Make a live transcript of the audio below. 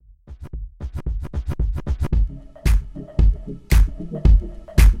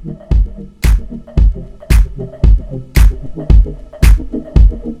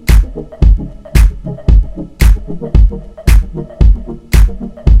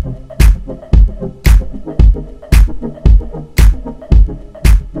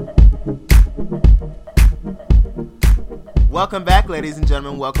Welcome back, ladies and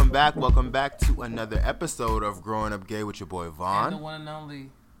gentlemen. Welcome back to another episode of Growing Up Gay with your boy Vaughn. And the one and only,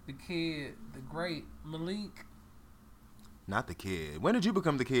 the kid, the great Malik. Not the kid. When did you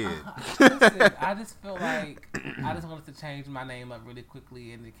become the kid? Listen, I just feel like I just wanted to change my name up really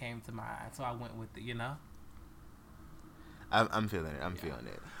quickly, and it came to mind, so I went with it. You know. I'm feeling it. I'm feeling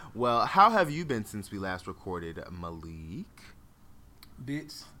it. Well, how have you been since we last recorded, Malik?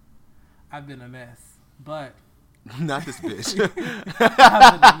 Bitch, I've been a mess, but. Not this bitch. I've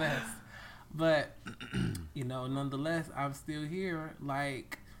been a mess. But, you know, nonetheless, I'm still here.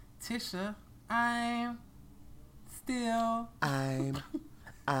 Like, Tisha, I'm still... I'm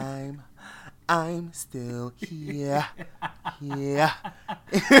still here. Yeah.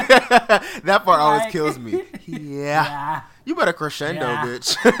 That part always kills me. Yeah. You better crescendo,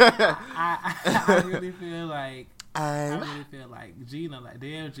 bitch. I really feel like... Gina, like,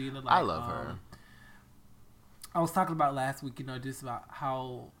 damn Gina, like... I love her. I was talking about last week, you know, just about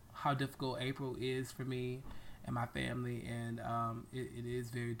how difficult April is for me and my family, and it is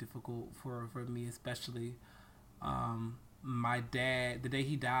very difficult for me, especially. My dad, the day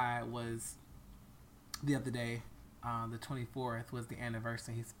he died was the other day, the 24th was the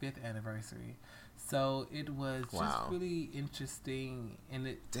anniversary, his 5th anniversary. So it was just really interesting,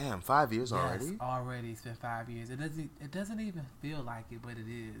 and damn, 5 years already. Yes, already it's been 5 years. It doesn't even feel like it, but it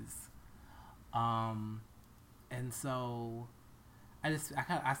is. And so I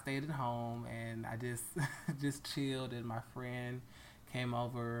stayed at home and I just chilled, and my friend came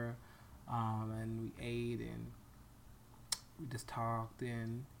over, and we ate and we just talked,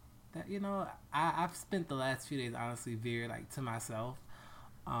 and that, you know, I've spent the last few days honestly very like to myself,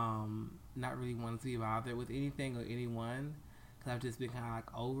 not really wanting to be bothered with anything or anyone, because I've just been kind of like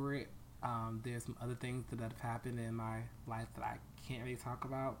over it. There's some other things that have happened in my life that I can't really talk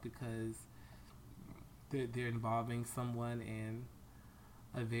about because they're involving someone in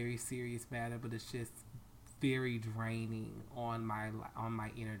a very serious matter, but it's just very draining on my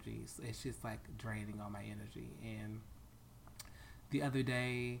energy. So it's just like draining on my energy. And the other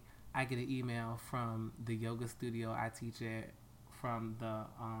day, I get an email from the yoga studio I teach at, from the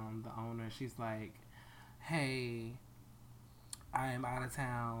owner. She's like, "Hey, I am out of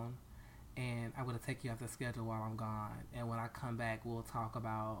town, and I'm gonna take you off the schedule while I'm gone. And when I come back, we'll talk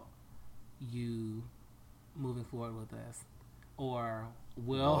about you moving forward with us, or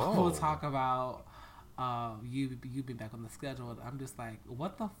we'll talk about you being back on the schedule." I'm just like,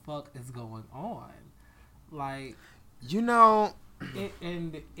 what the fuck is going on? Like, you know, it's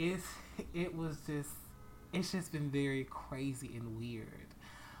just been very crazy and weird.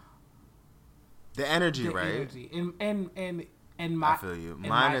 The energy, right? Energy. And my, I feel you.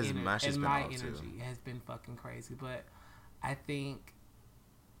 My energy has been fucking crazy, but I think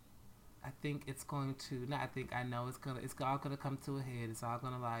it's going to, not I think, I know it's all gonna come to a head. It's all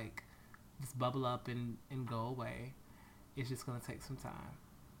gonna like just bubble up and go away. It's just gonna take some time.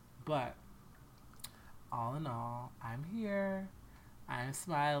 But all in all, I'm here. I'm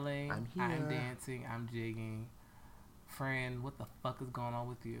smiling. I'm here. I'm dancing. I'm jigging. Friend, what the fuck is going on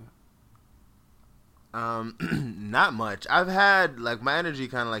with you? Not much. I've had, like, my energy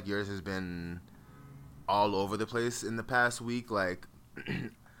kind of like yours has been all over the place in the past week. Like,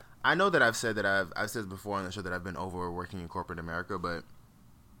 I know that I've said before on the show that I've been overworking in corporate America, but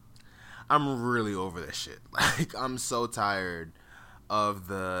I'm really over this shit. Like, I'm so tired of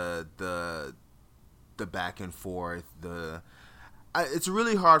the back and forth. It's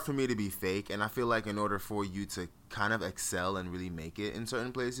really hard for me to be fake, and I feel like in order for you to kind of excel and really make it in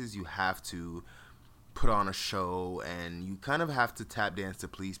certain places, you have to put on a show, and you kind of have to tap dance to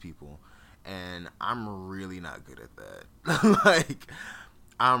please people. And I'm really not good at that. Like,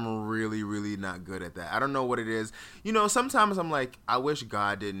 I'm really, really not good at that. I don't know what it is. You know, sometimes I'm like, I wish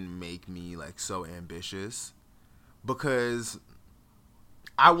God didn't make me, like, so ambitious, because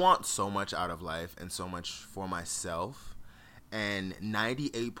I want so much out of life and so much for myself, and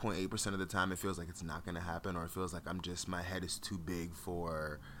 98.8% of the time it feels like it's not going to happen, or it feels like my head is too big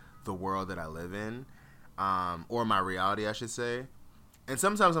for the world that I live in, or my reality, I should say. And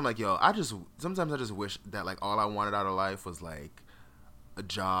sometimes I'm like, yo, sometimes I just wish that, like, all I wanted out of life was, like, a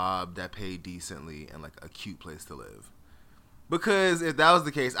job that paid decently and, like, a cute place to live. Because if that was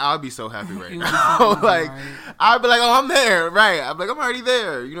the case, I would be so happy right now. Like, right? I'd be like, oh, I'm there, right? I'd be like, I'm already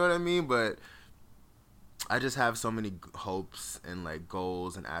there. You know what I mean? But I just have so many hopes and, like,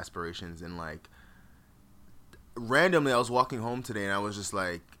 goals and aspirations. And, like, randomly, I was walking home today and I was just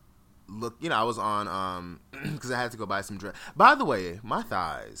like, look, you know, I was on, because I had to go buy some dress. By the way, my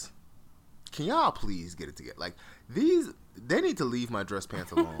thighs, can y'all please get it together? Like, they need to leave my dress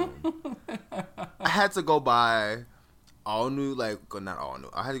pants alone. I had to go buy all new, like, not all new.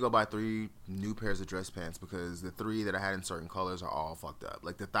 I had to go buy 3 new pairs of dress pants because the 3 that I had in certain colors are all fucked up.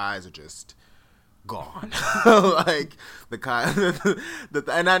 Like, the thighs are just gone. Like, the kind,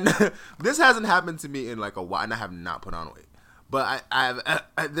 and this hasn't happened to me in like a while, and I have not put on weight. But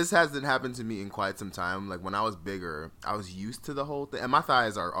this hasn't happened to me in quite some time. Like, when I was bigger, I was used to the whole thing, and my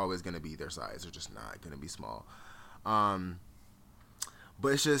thighs are always going to be their size. They're just not going to be small.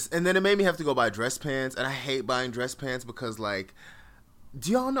 But it's just, and then it made me have to go buy dress pants, and I hate buying dress pants because, like,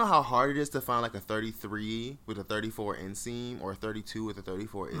 do y'all know how hard it is to find like a 33 with a 34 inseam or a 32 with a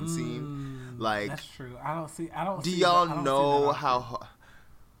 34 inseam? Like, that's true. I don't see. Do y'all know how?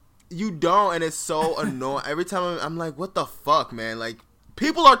 You don't, and it's so annoying. Every time I'm like, what the fuck, man? Like,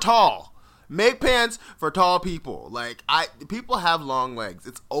 people are tall. Make pants for tall people. Like, people have long legs.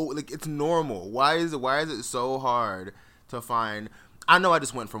 It's normal. Why is it so hard to find? I know I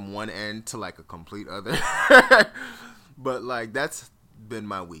just went from one end to like a complete other, but like that's been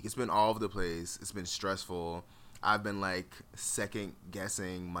my week. It's been all over the place. It's been stressful. I've been like second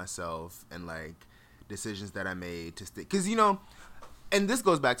guessing myself and like decisions that I made to stick. Because, and this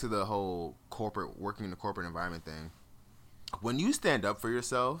goes back to the whole working in the corporate environment thing. When you stand up for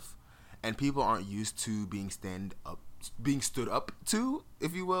yourself and people aren't used to being stood up to,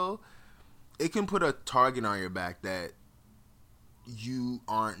 if you will, it can put a target on your back that you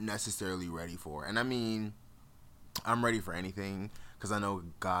aren't necessarily ready for. And I mean, I'm ready for anything because I know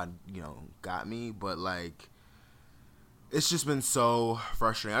God, got me. But like, it's just been so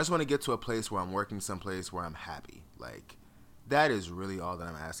frustrating. I just want to get to a place where I'm working someplace where I'm happy. Like, that is really all that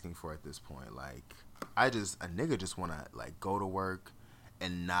I'm asking for at this point. Like, a nigga just want to like go to work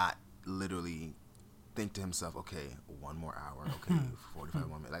and not literally think to himself, okay, 1 more hour, okay, 45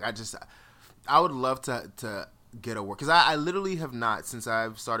 more minutes. Like, I would love to get a work, because I literally have not, since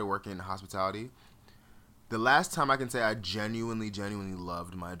I've started working in hospitality. The last time I can say I genuinely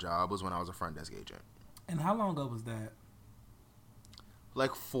loved my job was when I was a front desk agent. And how long ago was that?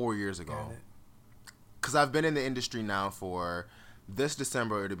 Like 4 years ago. Because I've been in the industry now for, this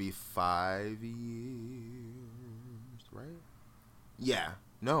December it'll be 5 years, right? Yeah.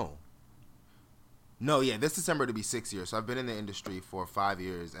 Yeah, this December it'll be 6 years. So I've been in the industry for 5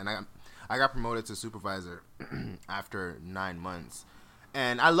 years, and I got promoted to supervisor after 9 months.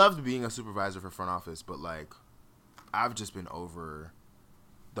 And I loved being a supervisor for front office, but like, I've just been over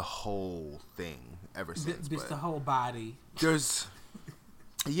the whole thing ever since. Just the whole body.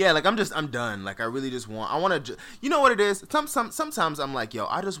 Yeah, like, I'm done. Like, I really just want to, you know what it is? Sometimes I'm like, yo,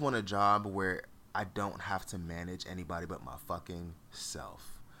 I just want a job where I don't have to manage anybody but my fucking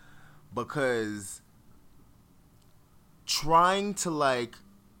self. Because trying to like,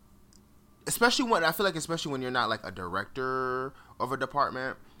 especially when you're not like a director of a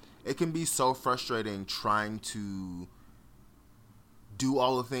department, it can be so frustrating trying to do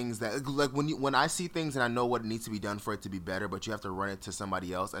all the things that, like, when I see things and I know what needs to be done for it to be better, but you have to run it to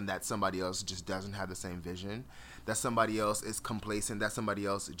somebody else, and that somebody else just doesn't have the same vision, that somebody else is complacent, that somebody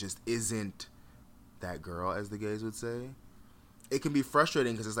else just isn't that girl, as the gays would say. It can be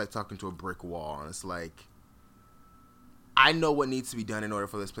frustrating because it's like talking to a brick wall, and it's like, I know what needs to be done in order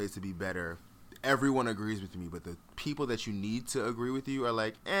for this place to be better. Everyone agrees with me, but the people that you need to agree with you are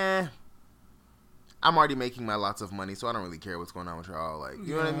like, I'm already making my lots of money, so I don't really care what's going on with y'all. Like,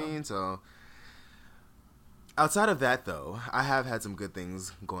 you know what I mean? So, outside of that, though, I have had some good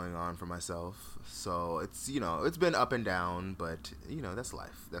things going on for myself. So, it's, it's been up and down, but, that's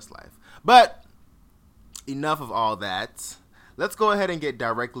life. That's life. But, enough of all that. Let's go ahead and get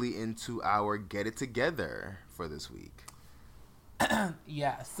directly into our Get It Together for this week.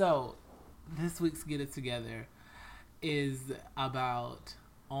 Yeah, so this week's Get It Together is about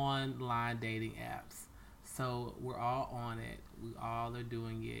online dating apps. So we're all on it. We all are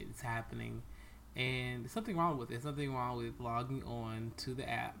doing it. It's happening. And there's something wrong with it. Something wrong with logging on to the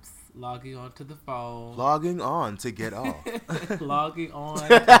apps, logging on to the phone. Logging on to get off. Logging on to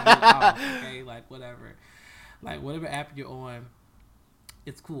get off. Okay, like whatever. Like whatever app you're on,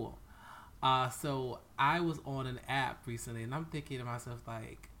 it's cool. So I was on an app recently, and I'm thinking to myself,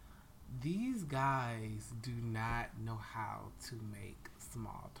 like, these guys do not know how to make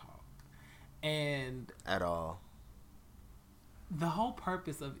small talk. And at all. The whole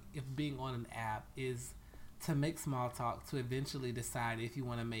purpose of being on an app is to make small talk, to eventually decide if you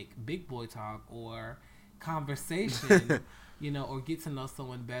want to make big boy talk or conversation, or get to know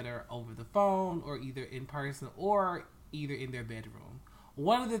someone better over the phone or either in person or either in their bedroom.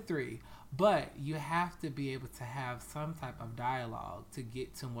 One of the three. But you have to be able to have some type of dialogue to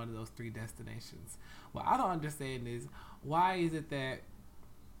get to one of those 3 destinations. What I don't understand is, why is it that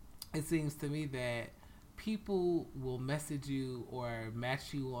it seems to me that people will message you or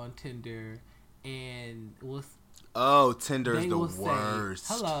match you on Tinder, and Tinder is they the will worst.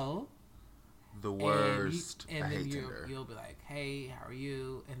 say hello. The worst. And I then hate Tinder. You'll be like, "Hey, how are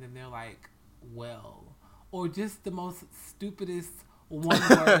you?" And then they're like, "Well," or just the most stupidest one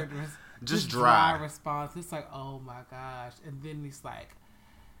word, just dry response. It's like, "Oh my gosh!" And then it's like,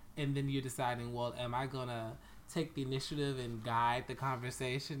 and then you're deciding, well, am I gonna take the initiative and guide the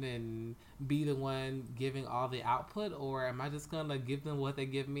conversation and be the one giving all the output, or am I just gonna give them what they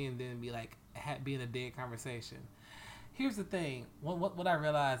give me and then be like, be in a dead conversation? Here's the thing. What I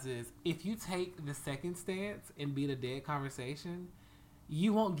realize is, if you take the second stance and be the dead conversation,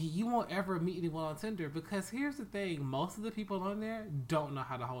 you won't ever meet anyone on Tinder, because here's the thing: most of the people on there don't know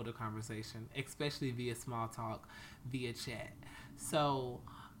how to hold a conversation, especially via small talk, via chat. So,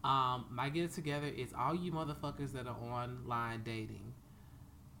 my get it together is all you motherfuckers that are online dating.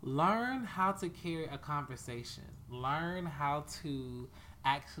 Learn how to carry a conversation. Learn how to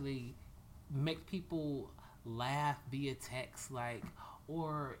actually make people laugh via text,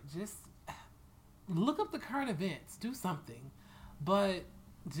 or just look up the current events. Do something, but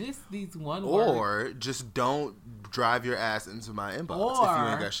just these one or just don't drive your ass into my inbox if you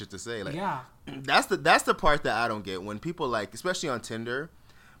ain't got shit to say. That's the part that I don't get when people, especially on Tinder,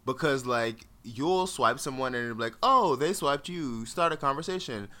 because you'll swipe someone and it'll be like, oh, they swiped you, start a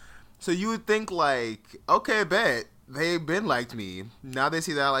conversation. So you would think okay, bet they've been liked me. Now they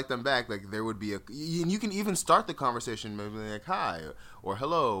see that I like them back. There would be you can even start the conversation maybe hi or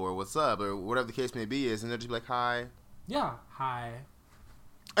hello or what's up or whatever the case may be is, and they'll just be like, hi. Yeah, hi.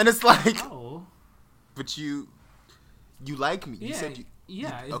 And it's oh, but you like me. Yeah, you said you.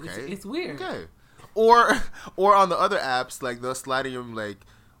 Yeah, okay. It's weird. Okay. Or on the other apps, they'll slide in you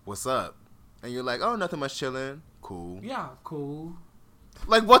what's up? And you're like, oh, nothing much, chilling. Cool. Yeah, cool.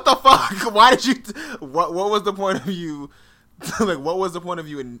 What the fuck? Why did you? What was the point of you? What was the point of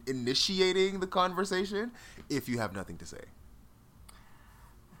you initiating the conversation if you have nothing to say?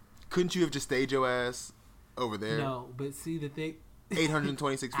 Couldn't you have just stayed your ass over there? No, but see the thing.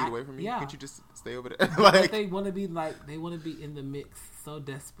 826 feet away from me. Yeah. Can't you just stay over there? But they want to be they want to be in the mix so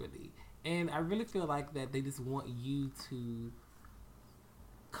desperately, and I really feel like that they just want you to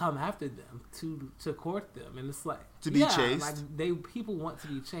come after them, to court them, and it's to be chased. People want to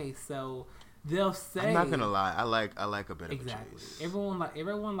be chased, so they'll say. I'm not gonna lie, I like a bit of a chase. Everyone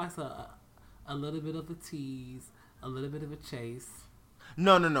likes a little bit of a tease, a little bit of a chase.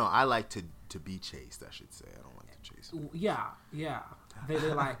 No. I like to be chased. I should say. I don't like to chase. Yeah. They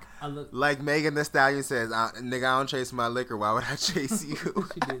like a little. Like Megan Thee Stallion says, "Nigga, I don't chase my liquor. Why would I chase you?"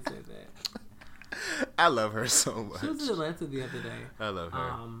 She did say that. I love her so much. She was in Atlanta the other day. I love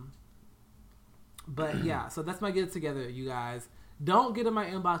her. But yeah, so that's my get it together, you guys. Don't get in my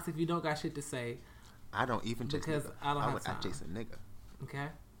inbox if you don't got shit to say. I don't even chase because nigga. I don't have time. I chase a nigga. Okay,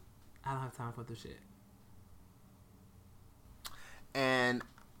 I don't have time for the shit. And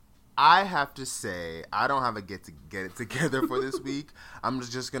I have to say, I don't have a get it together for this week. I'm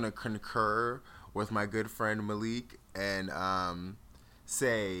just gonna concur with my good friend Malik and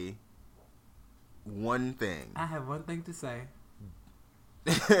say one thing. I have one thing to say.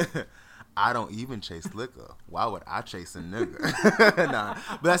 I don't even chase liquor. Why would I chase a nigga? Nah,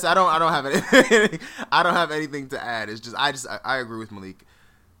 but I don't have anything. I don't have anything to add. It's just I agree with Malik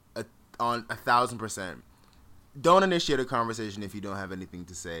on 1,000%. Don't initiate a conversation if you don't have anything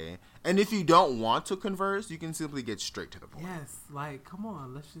to say, and if you don't want to converse, you can simply get straight to the point. Yes, come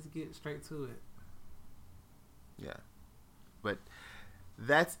on, let's just get straight to it. Yeah, but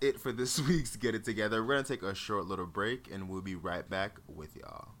that's it for this week's Get It Together. We're gonna take a short little break, and we'll be right back with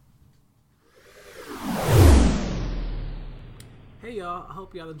y'all. Hey y'all, I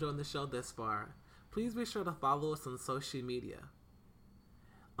hope y'all enjoying the show thus far. Please be sure to follow us on social media.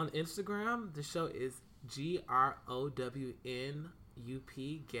 On Instagram, the show is GROWNUP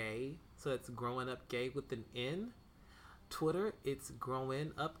gay. So it's growing up gay with an N. Twitter, it's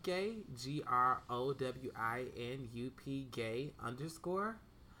growing up gay, GROWINUP gay _.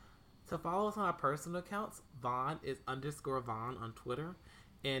 To follow us on our personal accounts, Vaughn is _Vaughn on Twitter.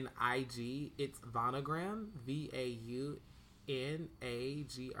 And IG, it's Vaughnagram, VAUNAGRAM.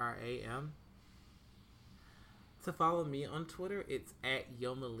 To follow me on Twitter, it's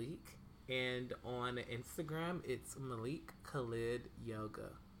 @YoMalik. And on Instagram, it's Malik Khalid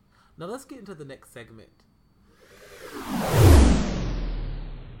Yoga. Now let's get into the next segment.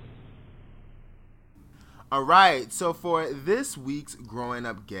 All right, so for this week's Growing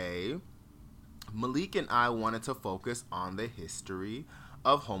Up Gay, Malik and I wanted to focus on the history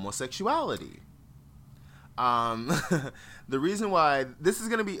of homosexuality. The reason why this is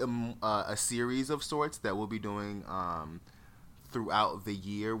going to be a series of sorts that we'll be doing throughout the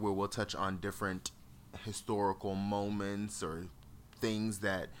year, where we'll touch on different historical moments or things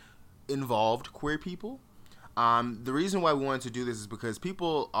that involved queer people. The reason why we wanted to do this is because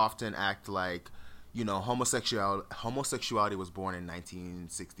people often act like, homosexuality was born in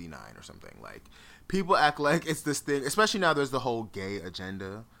 1969 or something. Like, people act like it's this thing, especially now there's the whole gay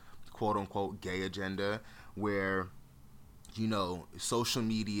agenda, quote unquote gay agenda, where social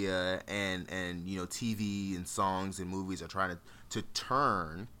media and TV and songs and movies are trying to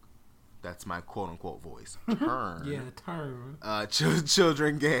turn, that's my quote unquote voice, turn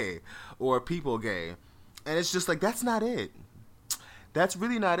children gay or people gay. And it's just like, that's not it. That's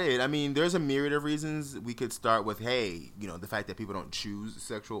really not it. I mean, there's a myriad of reasons. We could start with, the fact that people don't choose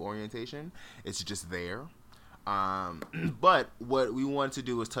sexual orientation. It's just there. But what we want to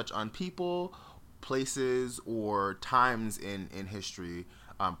do is touch on people, places, or times in history,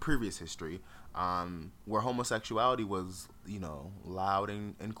 previous history, where homosexuality was, loud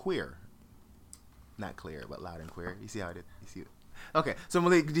and queer. Not clear, but loud and queer. You see how I did? You see it? Okay, so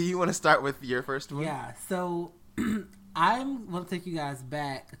Malik, do you want to start with your first one? Yeah, so I'm going to take you guys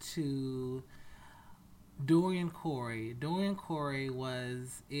back to Dorian Corey. Dorian Corey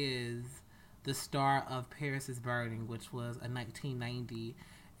is the star of Paris is Burning, which was a 1990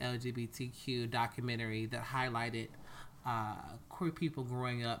 LGBTQ documentary that highlighted queer people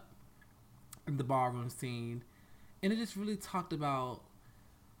growing up in the ballroom scene. And it just really talked about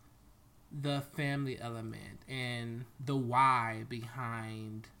the family element and the why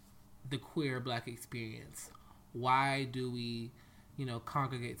behind the queer black experience. Why do we,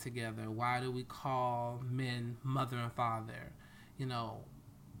 congregate together? Why do we call men mother and father?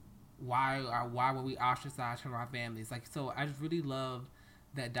 Why were we ostracized from our families? Like, so I just really loved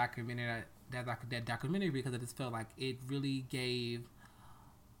that documentary. That documentary, because I just felt like it really gave,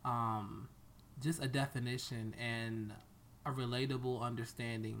 just a definition and a relatable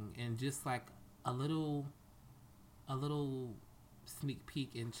understanding, and just like a little sneak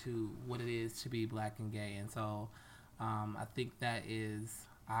peek into what it is to be black and gay. And so I think that is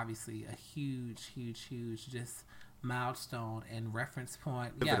obviously a huge just milestone and reference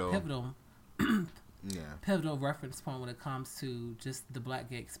point. Pivotal pivotal reference point when it comes to just the black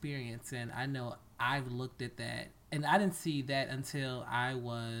gay experience. And I know I've looked at that, and I didn't see that until I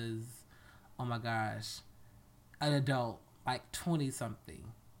was, oh my gosh, an adult, like 20 something,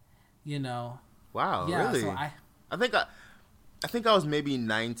 Wow, yeah, really? So I think I was maybe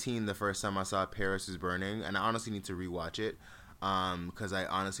 19 the first time I saw Paris is Burning, and I honestly need to rewatch it because I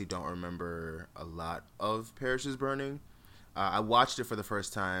honestly don't remember a lot of Paris is Burning. I watched it for the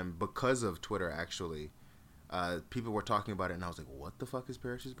first time because of Twitter, actually. People were talking about it, and I was like, what the fuck is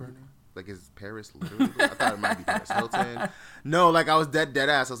Paris is Burning? Like, is Paris literally? I thought it might be Paris Hilton. No, like, I was dead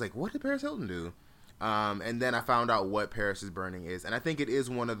ass. I was like, what did Paris Hilton do? And then I found out what Paris is Burning is. And I think it is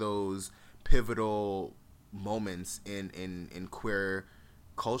one of those pivotal moments in queer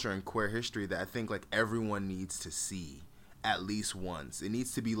culture and queer history that I think, like, everyone needs to see at least once. It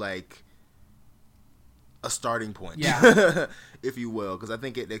needs to be, like, a starting point, if you will, because I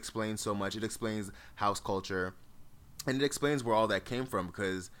think it explains so much. It explains house culture, and it explains where all that came from,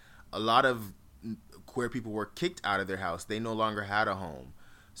 because a lot of queer people were kicked out of their house. They no longer had a home.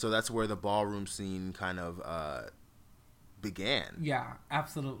 So that's where the ballroom scene kind of began. Yeah,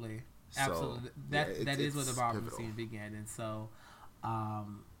 absolutely. Absolutely. So, that is where the ballroom scene began. And so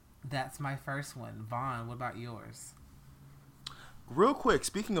that's my first one. Vaughn, what about yours? Real quick,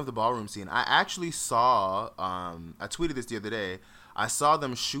 speaking of the ballroom scene, I actually saw, I tweeted this the other day, I saw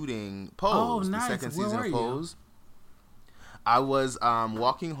them shooting Pose, nice. The second Where season of Pose. I was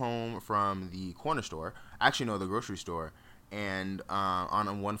walking home from the corner store, actually no, the grocery store, and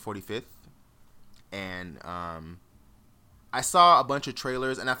on 145th, and I saw a bunch of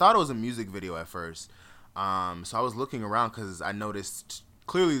trailers, and I thought it was a music video at first. So I was looking around because I noticed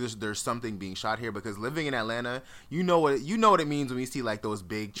clearly there's something being shot here, because living in Atlanta, you know what it means when you see like those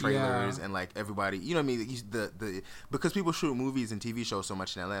big trailers and like everybody, you know what I mean? The because people shoot movies and TV shows so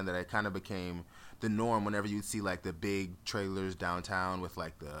much in Atlanta that it kind of became the norm whenever you'd see like the big trailers downtown with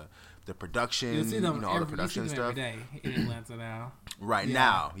like the production, you see them all the production stuff every day in Atlanta now. Right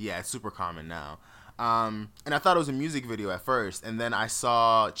now, yeah, it's super common now. And I thought it was a music video at first, and then I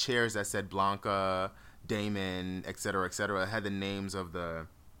saw chairs that said Blanca, Damon, etc., etc. It had the names of the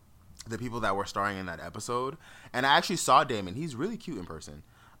people that were starring in that episode, and I actually saw Damon. He's really cute in person.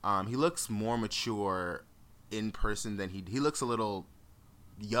 He looks more mature in person than he looks a little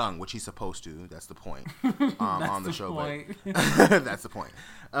young, which he's supposed to. That's the point on the show. But that's the point.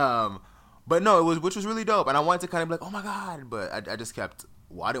 But no, it was, which was really dope, and I wanted to kind of be like, oh my god, but I just kept.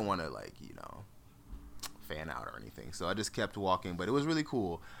 Well, I didn't want to like fan out or anything, so I just kept walking. But it was really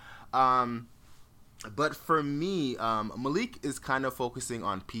cool. But for me, Malik is kind of focusing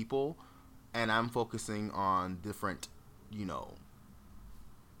on people, and I'm focusing on different,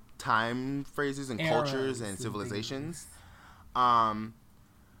 time phrases and cultures and civilizations.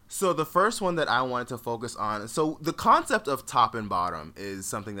 So the first one that I wanted to focus on, so the concept of top and bottom is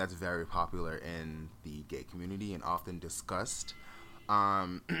something that's very popular in the gay community and often discussed.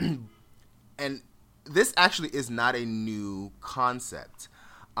 And this actually is not a new concept.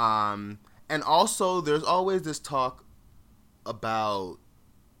 And also there's always this talk about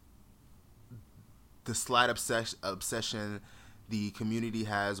the slight obsession the community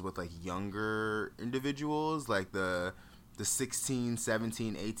has with like younger individuals, like the 16,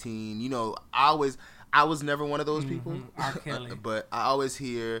 17, 18. I was never one of those people. R. Kelly. But I always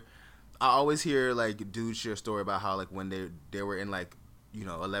hear like dudes share a story about how like when they were in like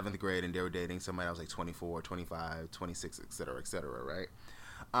 11th grade and they were dating somebody that was like 24, 25, 26, etc., right?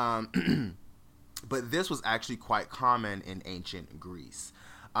 But this was actually quite common in ancient Greece.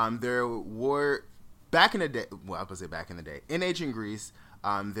 There were back in the day. Well, I was gonna say back in the day in ancient Greece,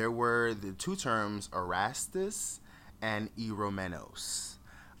 there were the two terms Erastus and Eromenos.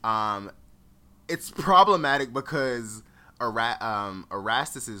 It's problematic because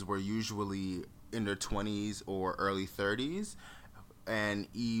Erastuses were usually in their 20s or early 30s,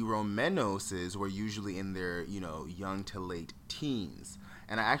 and Eromenoses were usually in their young to late teens.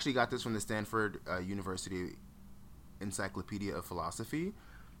 And I actually got this from the Stanford University Encyclopedia of Philosophy.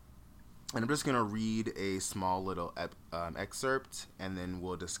 And I'm just going to read a small little excerpt, and then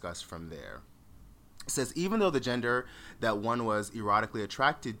we'll discuss from there. It says, even though the gender that one was erotically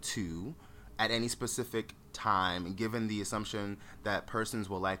attracted to at any specific time, given the assumption that persons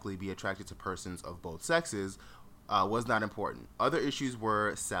will likely be attracted to persons of both sexes, was not important. Other issues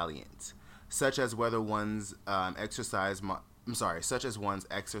were salient, such as whether one's exercise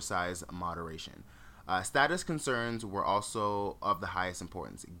moderation. Status concerns were also of the highest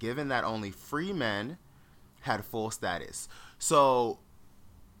importance, given that only free men had full status. So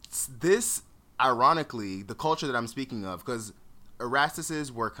this, ironically, the culture that I'm speaking of, because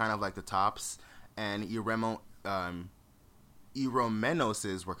Erastuses were kind of like the tops, and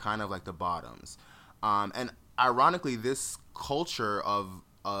Eromenoses were kind of like the bottoms. And ironically, this culture of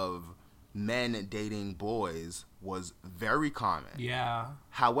men dating boys was very common. Yeah.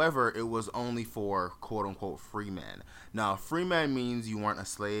 However, it was only for quote unquote free men. Now, free men means you weren't a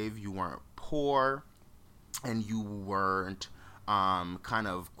slave, you weren't poor, and you weren't kind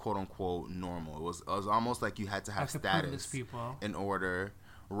of quote unquote normal. It was almost like you had to have status in order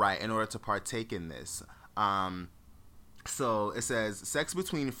to partake in this. So it says sex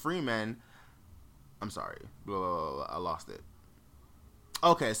between free men. I'm sorry, I lost it.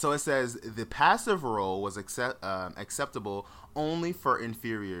 Okay, so it says the passive role was acceptable only for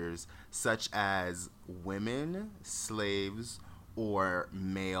inferiors such as women, slaves, or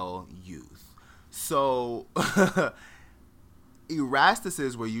male youth. So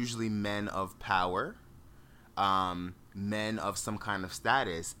Erastuses were usually men of power, men of some kind of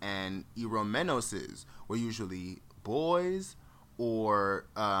status, and Eromenoses were usually boys or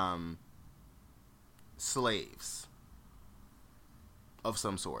slaves of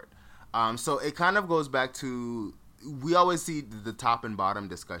some sort. So it kind of goes back to, we always see the top and bottom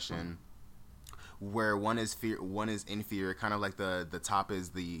discussion where one is inferior, kind of like the top is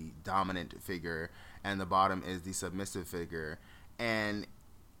the dominant figure and the bottom is the submissive figure. And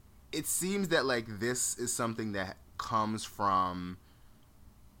it seems that like this is something that comes from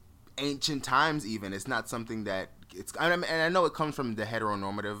ancient times even. It's not something that and I know it comes from the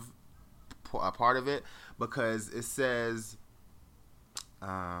heteronormative part of it, because it says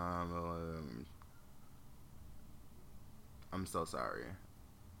I'm so sorry.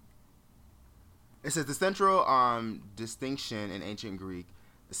 It says the central distinction in ancient Greek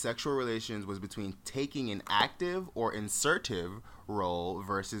sexual relations was between taking an active or insertive role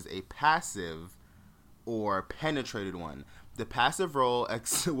versus a passive or penetrated one. The passive role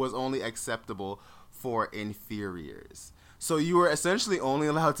was only acceptable for inferiors. So you were essentially only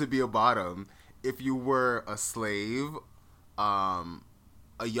allowed to be a bottom if you were a slave, a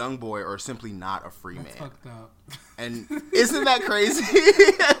young boy, or simply not a free man. That's fucked up. And isn't that crazy?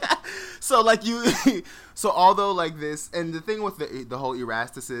 So like so although like this, and the thing with the whole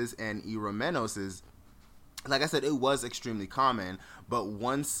Erastuses and Eromenoses, like I said, it was extremely common, but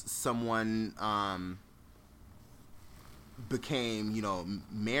once someone became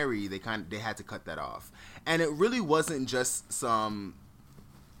married, they had to cut that off. And it really wasn't just some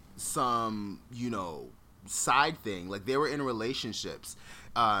side thing. Like, they were in relationships.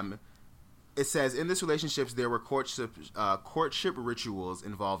 It says, in this relationships, there were courtship rituals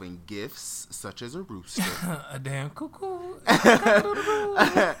involving gifts, such as a rooster. A damn cuckoo.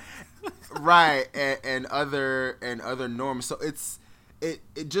 Right, and other norms. So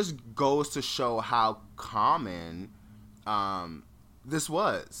it just goes to show how common this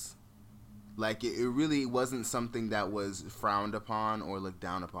was. Like, it really wasn't something that was frowned upon or looked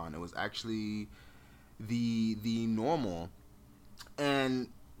down upon. It was actually the normal. And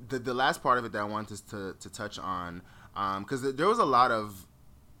the last part of it that I wanted to touch on, because there was a lot of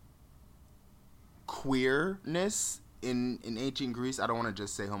queerness in ancient Greece. I don't want to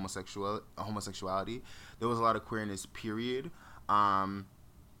just say homosexuality. There was a lot of queerness, period. But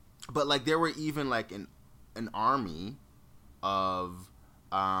like, there were even like an army of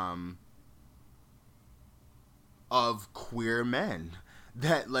queer men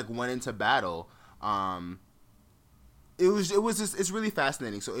that like went into battle. It's really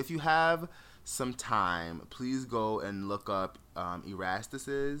fascinating. So if you have some time, please go and look up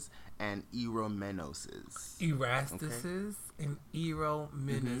Erastus's and Eromenos's. Erastus's and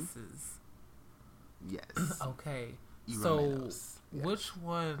Eromenos's. Yes. Okay. Eromenos. So which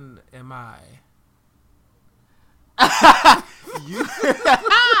one am I?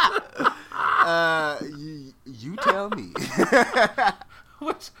 You tell me.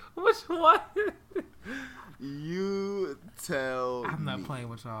 Which one? You tell me. I'm not playing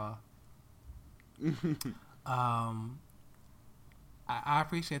with y'all. I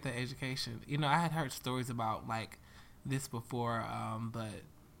appreciate that education. You know, I had heard stories about like this before, but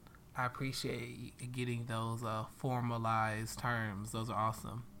I appreciate getting those formalized terms. Those are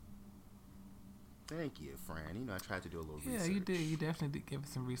awesome. Thank you, Fran. You know, I tried to do a little research. Yeah, you did. You definitely did give us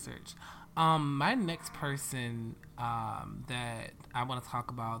some research. My next person that I want to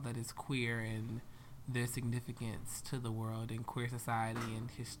talk about that is queer and their significance to the world and queer society and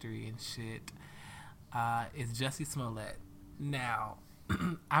history and shit is Jussie Smollett. Now,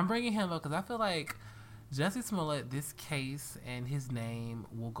 I'm bringing him up because I feel like Jussie Smollett, this case and his name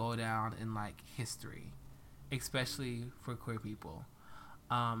will go down in like history, especially for queer people.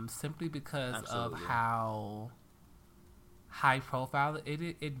 Simply because Absolutely. of how high profile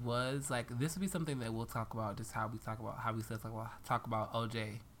it was. Like, this would be something that we'll talk about, just how we talk about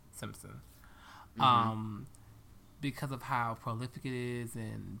OJ Simpson. Mm-hmm. Because of how prolific it is,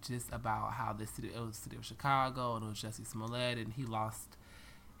 and just about how it was the city of Chicago, and it was Jussie Smollett, and he lost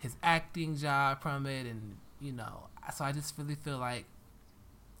his acting job from it, and you know, so I just really feel like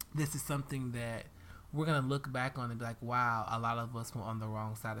this is something that we're gonna look back on and be like, wow, a lot of us were on the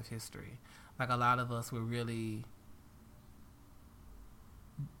wrong side of history. Like, a lot of us were really.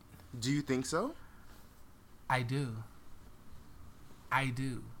 Do you think so? I do. I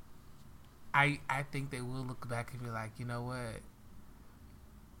think they will look back and be like, you know what?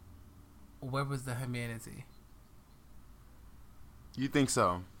 Where was the humanity? You think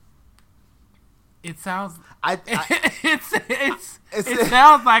so? It sounds. It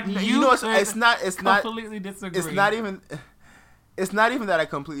sounds like you know. It's not completely disagree. It's not even that I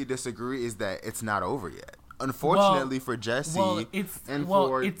completely disagree. Is that it's not over yet? Unfortunately for Jesse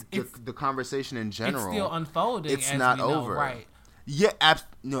the conversation in general, it's still unfolding. It's not over, right? Yeah,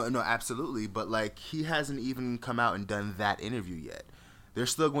 no, absolutely. But like, he hasn't even come out and done that interview yet. There's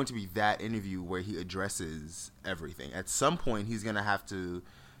still going to be that interview where he addresses everything. At some point, he's gonna have to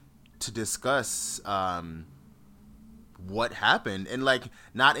discuss what happened, and like,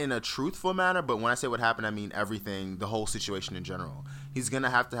 not in a truthful manner, but when I say what happened, I mean everything, the whole situation in general. He's gonna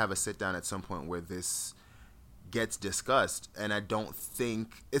have to have a sit down at some point where this gets discussed, and I don't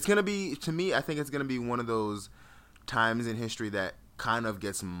think it's gonna be, to me, I think it's gonna be one of those times in history that kind of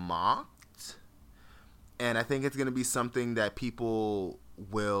gets mocked, and I think it's gonna be something that people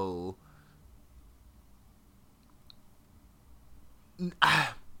will. I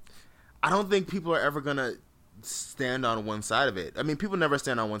don't think people are ever gonna stand on one side of it. I mean, people never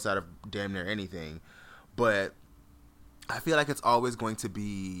stand on one side of damn near anything, but I feel like it's always going to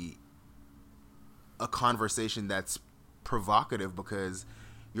be a conversation that's provocative, because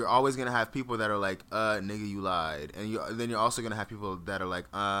you're always going to have people that are like, nigga, you lied. And then you're also going to have people that are like,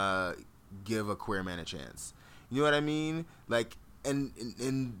 give a queer man a chance. You know what I mean? Like, and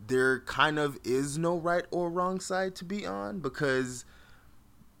there kind of is no right or wrong side to be on, because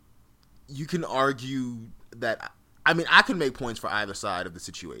you can argue that, I mean, I can make points for either side of the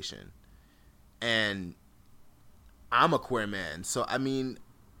situation, and I'm a queer man, so I mean,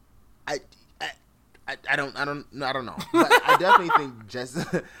 I don't know, but I definitely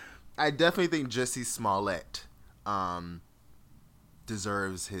think Jussie Smollett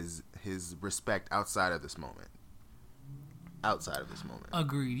deserves his respect outside of this moment. Outside of this moment.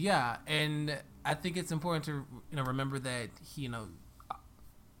 Agreed. Yeah, and I think it's important to remember that he,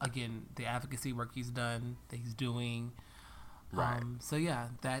 again, the advocacy work he's done, that he's doing. Right. So yeah,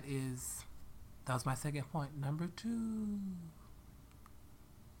 that was my second point. Number 2.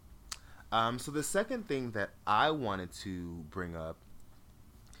 So the second thing that I wanted to bring up.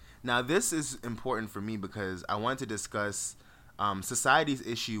 Now this is important for me because I want to discuss society's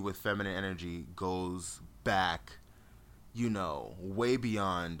issue with feminine energy goes back, way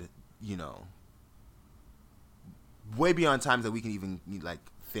beyond, way beyond times that we can even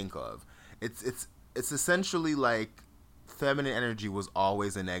think of. It's essentially like feminine energy was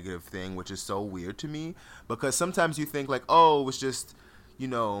always a negative thing, which is so weird to me because sometimes you think like, oh, it's just,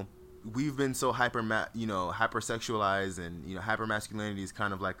 we've been so hypersexualized and hypermasculinity is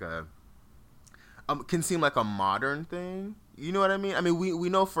kind of like a can seem like a modern thing. You know what I mean? I mean, we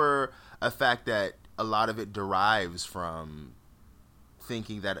know for a fact that a lot of it derives from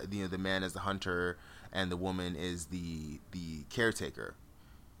thinking that the man is the hunter and the woman is the caretaker.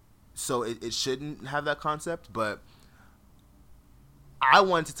 So it shouldn't have that concept, but I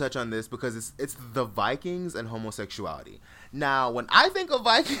want to touch on this because it's the Vikings and homosexuality. Now, when I think of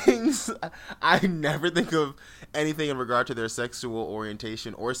Vikings, I never think of anything in regard to their sexual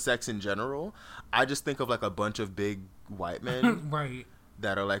orientation or sex in general. I just think of like a bunch of big white men, right,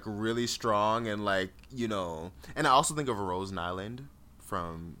 that are like really strong and like And I also think of Rose Nyland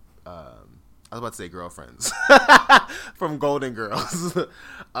from I was about to say Girlfriends from Golden Girls.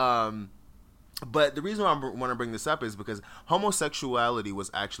 But the reason why I want to bring this up is because homosexuality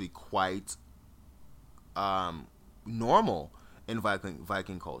was actually quite normal in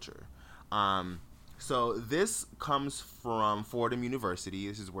Viking culture. So this comes from Fordham University.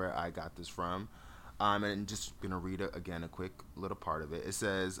 This is where I got this from. And just going to read again a quick little part of it. It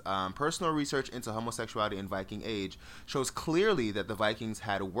says, personal research into homosexuality in Viking age shows clearly that the Vikings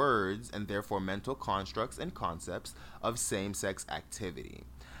had words and therefore mental constructs and concepts of same-sex activity.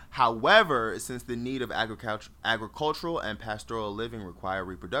 However, since the need of agricultural and pastoral living require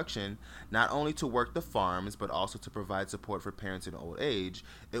reproduction, not only to work the farms, but also to provide support for parents in old age,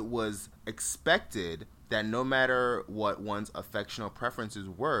 it was expected that no matter what one's affectional preferences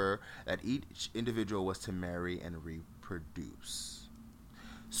were, that each individual was to marry and reproduce.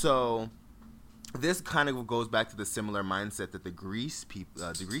 So this kind of goes back to the similar mindset that the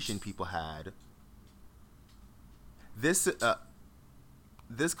Grecian people had. This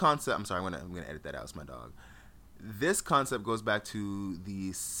concept, I'm sorry, I'm gonna edit that out. It's my dog. This concept goes back to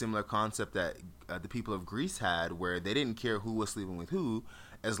the similar concept that the people of Greece had, where they didn't care who was sleeping with who,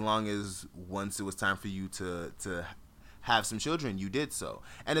 as long as once it was time for you to have some children, you did so.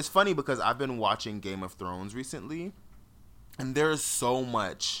 And it's funny because I've been watching Game of Thrones recently, and there's so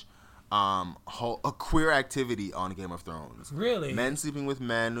much a queer activity on Game of Thrones. Really? Men sleeping with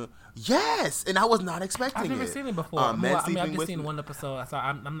men. Yes, and I was not expecting it. I've never seen it before. I've just seen one episode, so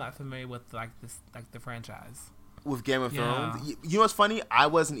I'm not familiar with like the franchise. With Game of Thrones, you know what's funny? I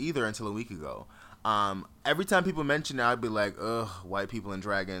wasn't either until a week ago. Every time people mention it, I'd be like, ugh, white people and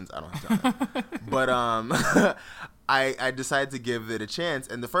dragons. I don't have time. But I decided to give it a chance,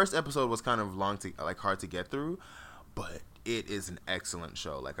 and the first episode was kind of hard to get through, but it is an excellent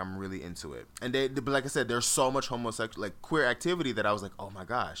show. Like, I'm really into it. And but like I said, there's so much homosexual, like queer activity that I was like, oh my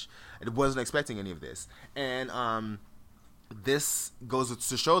gosh, I wasn't expecting any of this. And this goes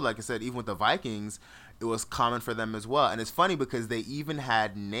to show, like I said, even with the Vikings, it was common for them as well. And it's funny because they even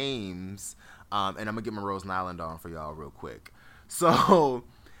had names. And I'm gonna get my Rose Nyland on for y'all real quick. So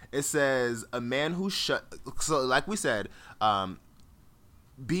it says a man who so like we said,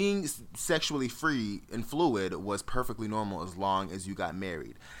 being sexually free and fluid was perfectly normal as long as you got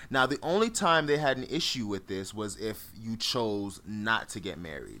married. Now, the only time they had an issue with this was if you chose not to get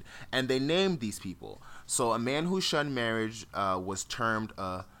married. And they named these people. So a man who shunned marriage was termed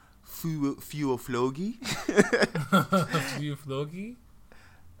a fuoflogi. Fuoflogi?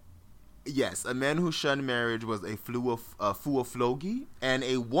 Yes, a man who shunned marriage was a fuoflogi. And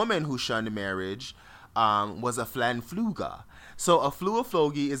a woman who shunned marriage was a flanfluga. So a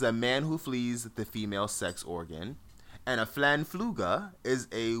fluoflogi is a man who flees the female sex organ, and a flanfluga is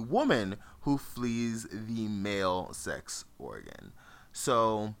a woman who flees the male sex organ.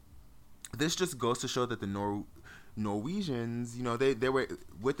 So this just goes to show that the Norwegians, they were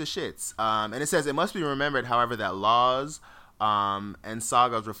with the shits. And it says, it must be remembered, however, that laws and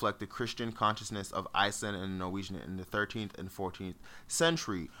sagas reflect the Christian consciousness of Iceland and Norwegian in the 13th and 14th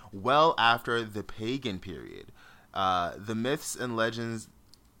century, well after the pagan period. The myths and legends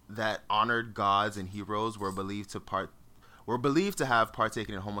that honored gods and heroes were believed to were believed to have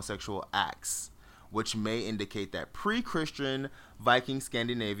partaken in homosexual acts, which may indicate that pre-Christian Viking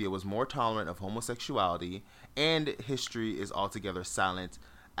Scandinavia was more tolerant of homosexuality, and history is altogether silent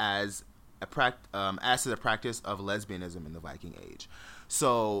as as to the practice of lesbianism in the Viking Age.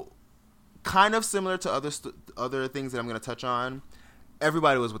 So, kind of similar to other things that I'm going to touch on.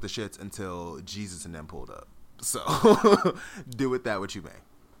 Everybody was with the shits until Jesus and them pulled up. So, do with that what you may.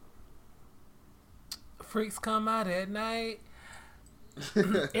 Freaks come out at night.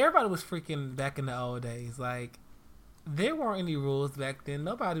 Everybody was freaking back in the old days. Like, there weren't any rules back then.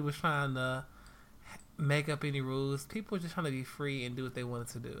 Nobody was trying to make up any rules. People were just trying to be free and do what they wanted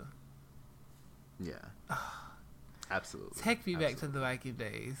to do. Yeah. Absolutely. Take me back to the Viking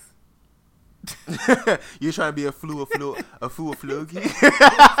days. You're trying to be a flogi? A flogi?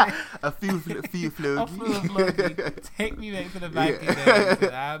 Take me back to the Viking days.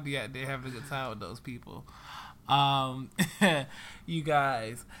 And I'll be out there having a good time with those people. You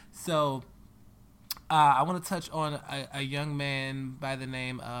guys. So, I want to touch on a young man by the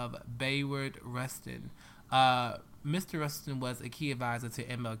name of Bayard Rustin. Mr. Rustin was a key advisor to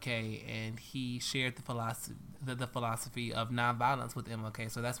MLK, and he shared the philosophy of nonviolence with MLK.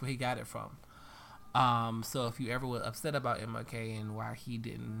 So that's where he got it from. So if you ever were upset about MLK and why he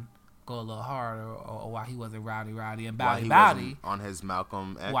didn't go a little harder, or why he wasn't rowdy and bowdy on his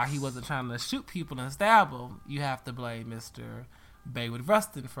Malcolm X, why he wasn't trying to shoot people and stab them, you have to blame Mr. Bayard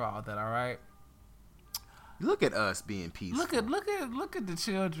Rustin for all that. All right. Look at us being peaceful. Look at the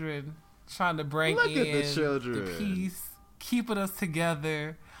children trying to bring in the peace, keeping us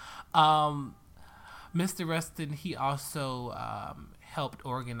together. Mr. Rustin, he also helped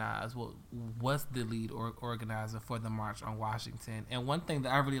organize, was the lead organizer for the March on Washington. And one thing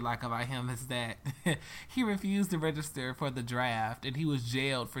that I really like about him is that he refused to register for the draft, and he was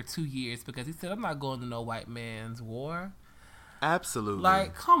jailed for 2 years because he said, I'm not going to no white man's war. Absolutely.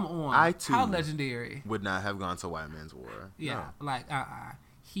 Like, come on. I, too, how legendary. Would not have gone to white man's war. Yeah, no. Like,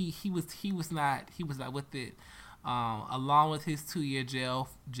 He was not with it. Along with his 2-year jail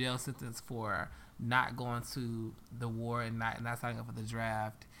sentence for not going to the war and not signing up for the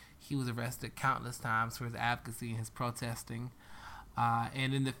draft, he was arrested countless times for his advocacy and his protesting.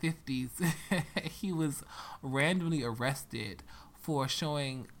 And in the 50s, he was randomly arrested for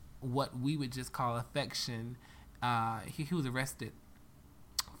showing what we would just call affection. He was arrested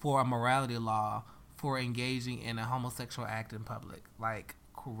for a morality law for engaging in a homosexual act in public. Like,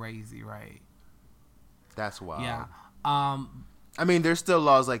 crazy, right? That's wild. Yeah. I mean, there's still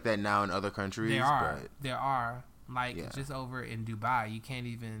laws like that now in other countries. There are. Like, just over in Dubai, you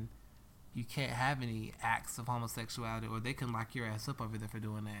can't have any acts of homosexuality, or they can lock your ass up over there for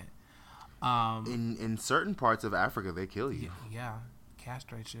doing that. In certain parts of Africa, they kill you. Yeah,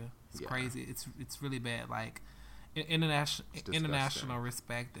 castrate you. It's crazy. It's really bad. Like, international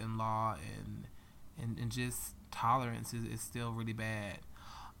respect and law and just tolerance is still really bad.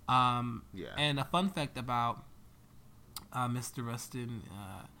 And a fun fact about Mr. Rustin,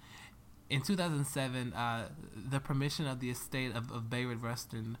 in 2007, the permission of the estate of Bayard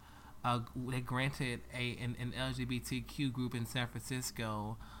Rustin, they granted an LGBTQ group in San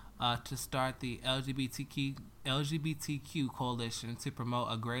Francisco to start the LGBTQ coalition to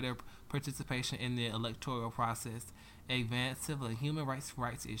promote a greater participation in the electoral process, advance civil and human rights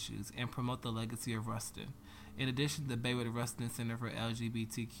issues, and promote the legacy of Rustin. In addition, the Bayard Rustin Center for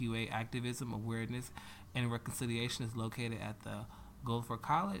LGBTQA Activism, Awareness, and Reconciliation is located at the Guilford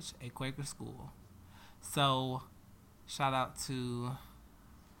College, a Quaker school. So, shout out to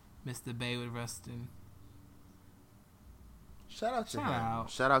Mr. Bayard Rustin. Shout out to him.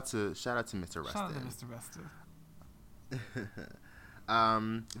 Shout out to Mr. Rustin. Shout out to Mr.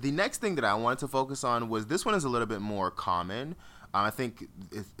 Rustin. The next thing that I wanted to focus on was, this one is a little bit more common. I think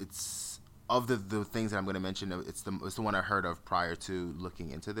it's of the things that I'm going to mention, it's the one I heard of prior to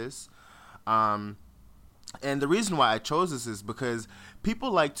looking into this. And the reason why I chose this is because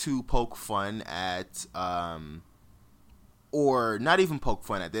people like to poke fun at, or not even poke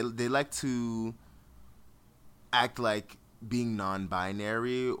fun at, they like to act like being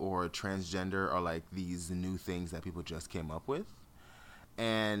non-binary or transgender are like these new things that people just came up with.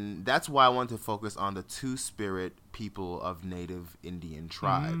 And that's why I want to focus on the two-spirit people of native Indian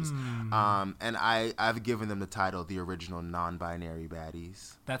tribes. And I've given them the title, the original non-binary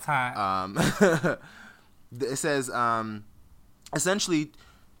baddies. That's hot. It says, essentially,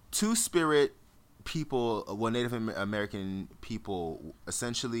 two-spirit people, Native American people,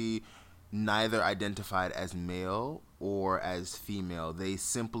 essentially neither identified as male or as female. They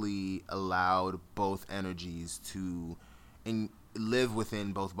simply allowed both energies to live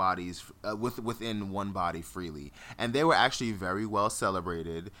within both bodies, within one body freely, and they were actually very well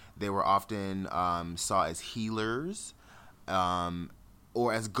celebrated. They were often saw as healers,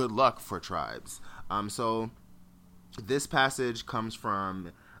 or as good luck for tribes. So this passage comes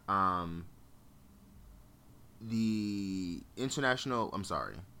from the international. I'm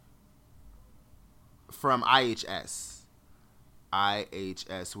sorry, from IHS,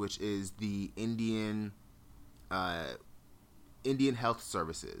 which is the Indian Health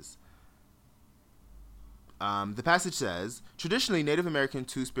Services. The passage says, traditionally, Native American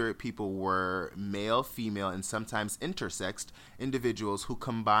Two-Spirit people were male, female, and sometimes intersexed individuals who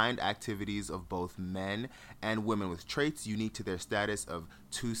combined activities of both men and women with traits unique to their status of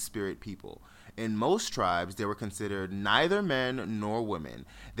Two-Spirit people. In most tribes, they were considered neither men nor women.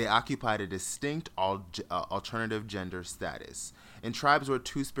 They occupied a distinct alternative gender status. In tribes where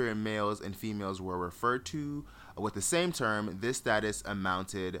Two-Spirit males and females were referred to with the same term, this status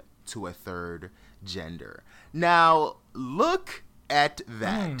amounted to a third gender. Now, look at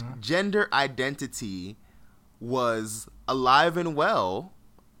that. Gender identity was alive and well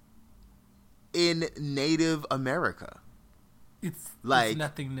in Native America. It's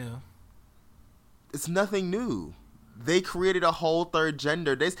nothing new. It's nothing new. They created a whole third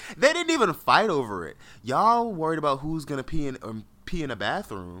gender. They didn't even fight over it. Y'all worried about who's gonna pee in a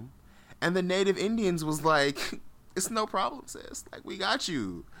bathroom, and the Native Indians was like, "It's no problem, sis. Like, we got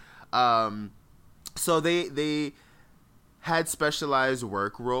you." So they had specialized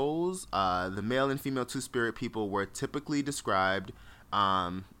work roles. The male and female Two-Spirit people were typically described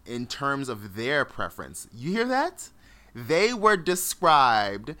in terms of their preference. You hear that? They were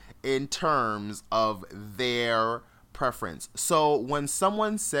described in terms of their preference. So when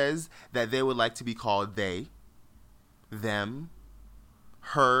someone says that they would like to be called they, them,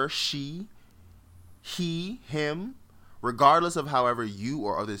 her, she, he, him, regardless of however you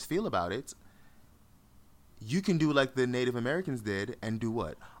or others feel about it, you can do like the Native Americans did and do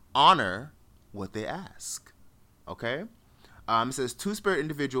what? Honor what they ask. Okay? It says Two-Spirit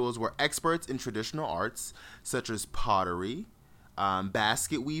individuals were experts in traditional arts such as pottery,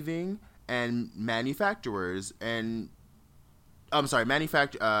 basket weaving, and the manufacturing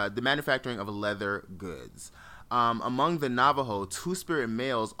of leather goods. Among the Navajo, Two-Spirit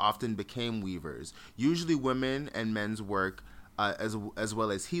males often became weavers, usually women and men's work, as well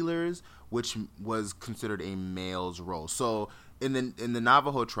as healers, which was considered a male's role. So in the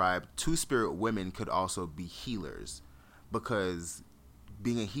Navajo tribe, Two-Spirit women could also be healers, because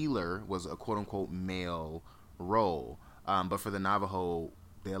being a healer was a quote-unquote male role. But for the Navajo,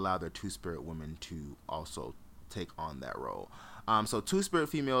 they allowed their Two-Spirit women to also take on that role. So Two-Spirit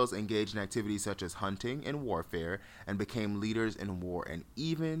females engaged in activities such as hunting and warfare and became leaders in war and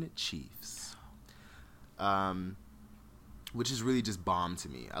even chiefs. Which is really just bomb to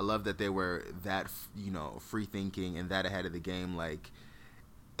me. I love that they were that, free-thinking and that ahead of the game. Like,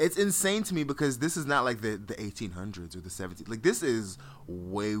 it's insane to me because this is not like the 1800s or the 1700s. Like, this is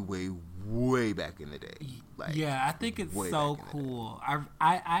way, way, way back in the day. Like, yeah, I think it's so cool. I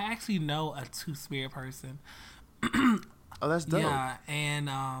actually know a Two-Spirit person. Oh, that's dope. Yeah, and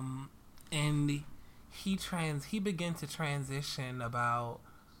he began to transition about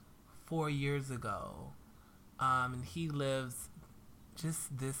 4 years ago. And he lives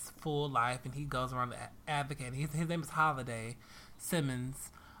just this full life, and he goes around advocating. His name is Holiday Simmons.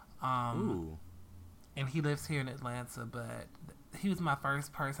 Ooh. And he lives here in Atlanta, but he was my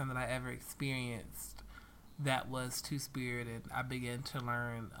first person that I ever experienced that was Two-Spirit, and I began to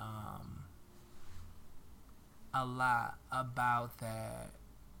learn a lot about that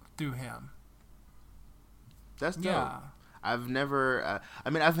through him. That's dope. Yeah. I've never,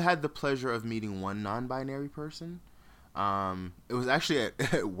 I've had the pleasure of meeting one non-binary person. It was actually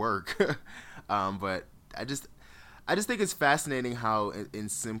at work. But I just think it's fascinating how in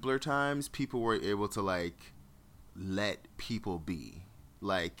simpler times people were able to like let people be.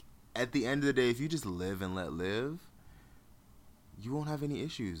 Like, at the end of the day, if you just live and let live, you won't have any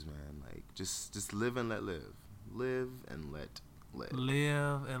issues, man. Like, just live and let live. Live and let live.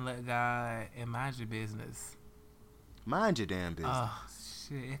 Live and let God, and mind your business. Mind your damn business. Oh,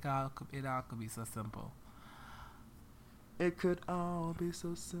 shit. It all could be so simple. It could all be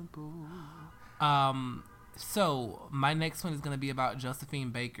so simple. So my next one is going to be about Josephine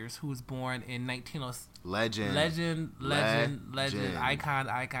Bakers, who was born in 1906. Legend. Icon.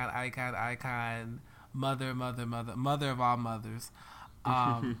 Mother of all mothers.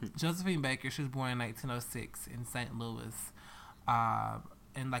 Josephine Baker, she was born in 1906 in St. Louis.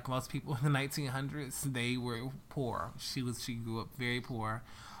 And like most people in the 1900s, they were poor. She grew up very poor,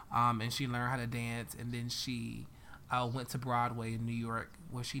 and she learned how to dance, and then she went to Broadway in New York,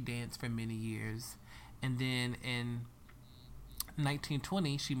 where she danced for many years. And then in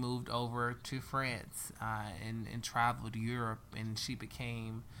 1920, she moved over to France and traveled Europe, and she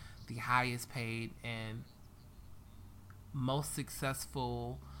became the highest paid and most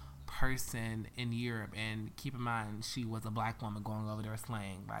successful person in Europe. And keep in mind, she was a black woman going over there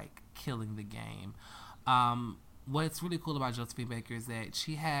slaying, like killing the game. What's really cool about Josephine Baker is that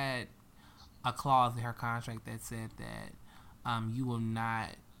she had a clause in her contract that said that you will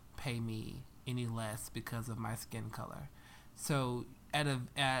not pay me any less because of my skin color. So at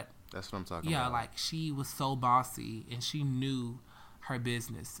that's what I'm talking about. Yeah, like she was so bossy, and she knew her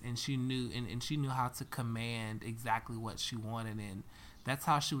business, and she knew and she knew how to command exactly what she wanted, and that's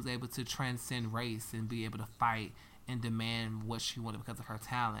how she was able to transcend race and be able to fight and demand what she wanted because of her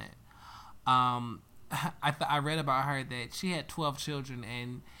talent. I read about her that she had 12 children,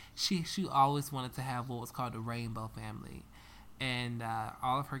 and she always wanted to have what was called a rainbow family, and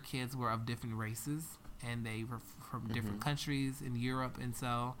all of her kids were of different races, and they were from different countries in Europe. And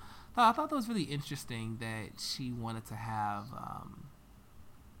so I thought that was really interesting that she wanted to have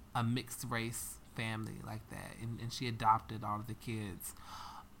a mixed race family like that, and she adopted all of the kids.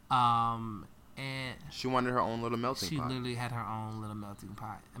 And she wanted her own little melting pot. She literally had her own little melting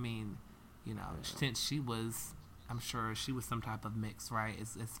pot. I mean, since she was, I'm sure she was some type of mix, right?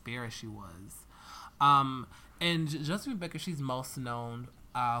 As fair as she was. And Josephine Baker, she's most known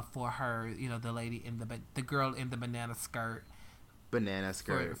for her, the lady in the girl in the banana skirt. Banana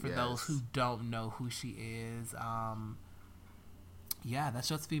skirt. For those who don't know who she is, that's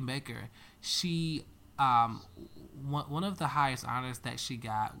Josephine Baker. She, one of the highest honors that she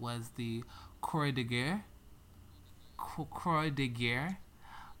got was the Croix de Guerre,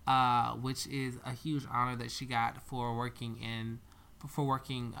 which is a huge honor that she got for working in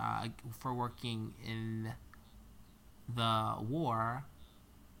the war,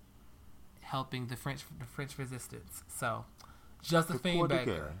 helping the French resistance. So, Josephine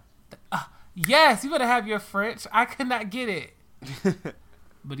Baker. Yes, you better have your French. I could not get it.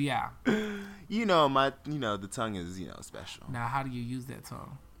 But yeah. The tongue is, special. Now, how do you use that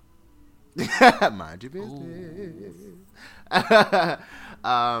tongue? Mind your business.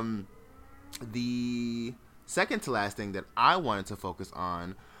 The second to last thing that I wanted to focus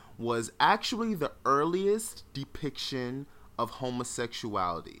on was actually the earliest depiction of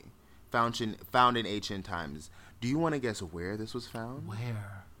homosexuality found in ancient times. Do you want to guess where this was found?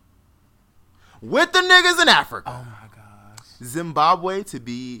 Where? With the niggas in Africa. Oh my gosh. Zimbabwe, to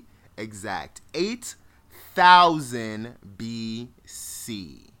be exact. 8,000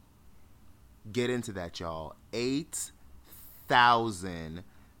 BC. Get into that, y'all. 8,000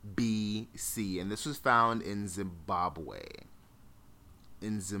 BC. And this was found in Zimbabwe.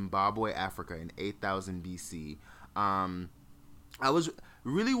 Africa, in 8,000 BC. I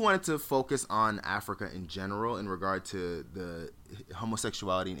really wanted to focus on Africa in general in regard to the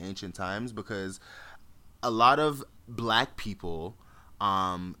homosexuality in ancient times, because a lot of black people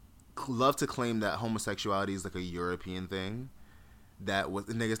love to claim that homosexuality is like a European thing. That was,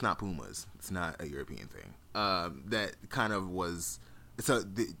 nigga, not Pumas. It's not a European thing. That kind of was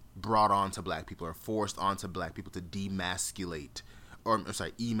brought on to black people, or forced onto black people to emasculate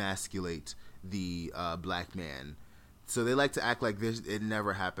the black man. So they like to act like it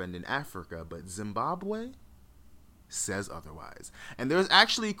never happened in Africa, but Zimbabwe says otherwise. And there's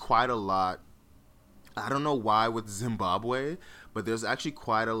actually quite a lot. I don't know why with Zimbabwe, but there's actually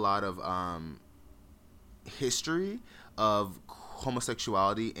quite a lot of history of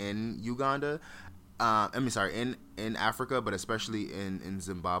homosexuality in Uganda. In Africa, but especially in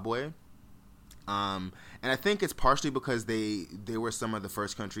Zimbabwe. And I think it's partially because they were some of the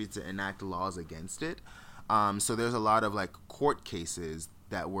first countries to enact laws against it. So there's a lot of like court cases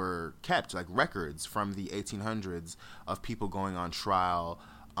that were kept, like records from the 1800s of people going on trial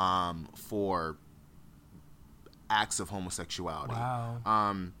for acts of homosexuality.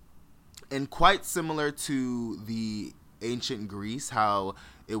 Wow. And quite similar to the ancient Greece, how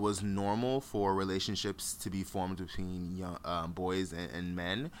it was normal for relationships to be formed between young boys and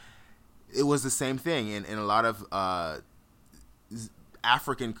men. It was the same thing in a lot of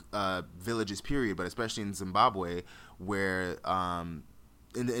African villages, period, but especially in Zimbabwe, where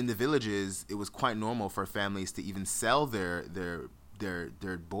in the villages, it was quite normal for families to even sell their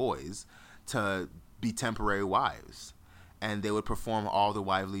boys to be temporary wives. And they would perform all the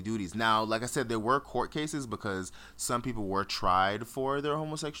wifely duties. Now, like I said, there were court cases because some people were tried for their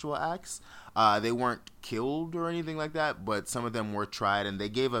homosexual acts. They weren't killed or anything like that, but some of them were tried, and they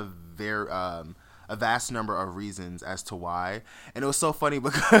gave a a vast number of reasons as to why. And it was so funny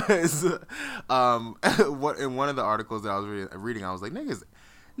because what in one of the articles that I was reading, I was like, niggas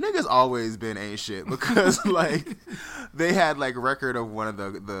always been ain't shit, because like they had like record of one of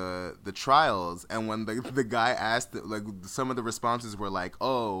the trials, and when the guy asked, like, some of the responses were like,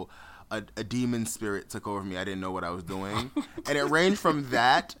 oh, a demon spirit took over me, I didn't know what I was doing. And it ranged from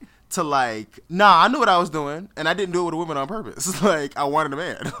that to like, nah, I knew what I was doing and I didn't do it with a woman on purpose. Like, I wanted a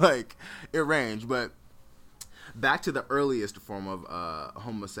man. Like, it ranged. But back to the earliest form of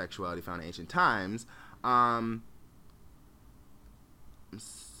homosexuality found in ancient times. I'm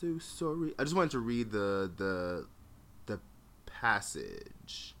so sorry. I just wanted to read the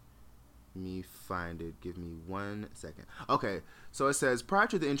passage. Let me find it. Give me 1 second. Okay, so it says, prior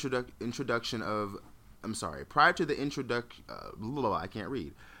to the introduction of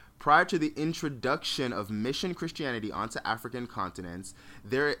mission Christianity onto African continents,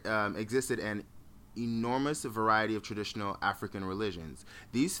 there existed an enormous variety of traditional African religions.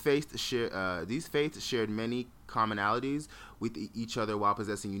 These faiths shared many commonalities with each other while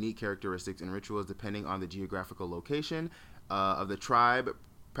possessing unique characteristics and rituals depending on the geographical location of the tribe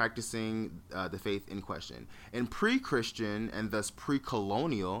practicing the faith in question. In pre-Christian and thus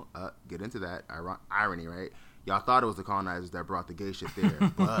pre-colonial, get into that irony, right? Y'all thought it was the colonizers that brought the gay shit there,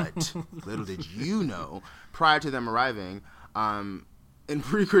 but little did you know, prior to them arriving, in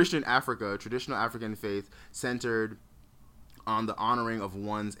pre-Christian Africa, traditional African faith centered on the honoring of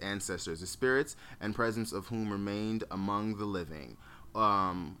one's ancestors, the spirits and presence of whom remained among the living.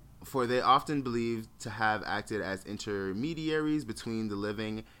 For they often believed to have acted as intermediaries between the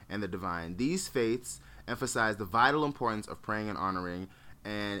living and the divine. These faiths emphasized the vital importance of praying and honoring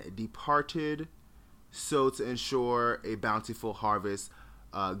and departed, so to ensure a bountiful harvest,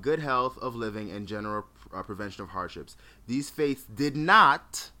 good health of living, and general prevention of hardships. These faiths did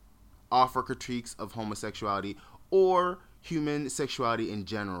not offer critiques of homosexuality or human sexuality in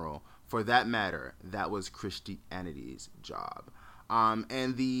general. For that matter, that was Christianity's job.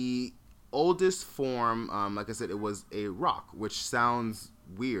 And the oldest form, like I said, it was a rock, which sounds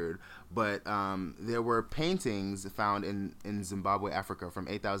weird, but there were paintings found in Zimbabwe, Africa, from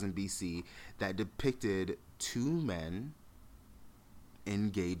 8000 BC that depicted two men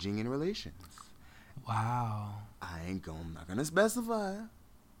engaging in relations. Wow. I'm not gonna specify,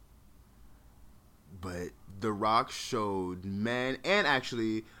 but the rock showed men and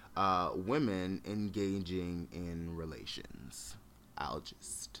actually women engaging in relations. I'll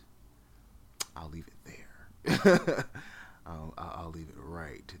leave it there. I'll leave it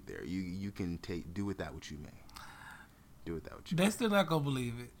right there. You can do with that what you may. Do with that what you may. They're still not gonna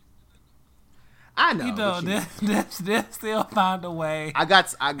believe it. I know. You know, they'll still find a way. I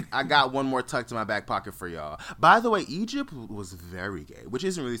got one more tucked in my back pocket for y'all. By the way, Egypt was very gay, which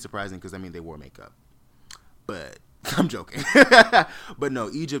isn't really surprising because, I mean, they wore makeup. But I'm joking. But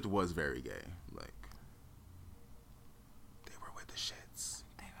no, Egypt was very gay. Like, they were with the shits.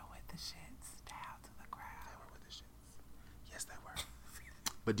 They were with the shits down to the ground. They were with the shits. Yes, they were.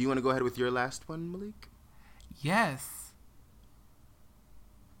 But do you want to go ahead with your last one, Malik? Yes.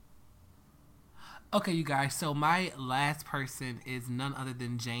 Okay, you guys, so my last person is none other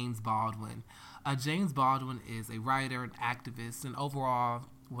than James Baldwin. James Baldwin is a writer, an activist, and overall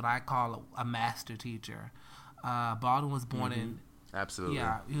what I call a master teacher. Baldwin was born in... Absolutely.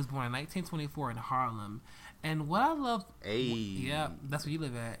 Yeah, he was born in 1924 in Harlem. And what I love... Hey. Yeah, that's where you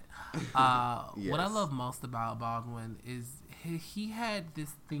live at. Yes. What I love most about Baldwin is he had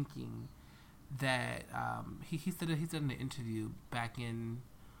this thinking that... He said in an interview back in...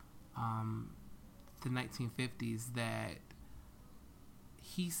 the 1950s that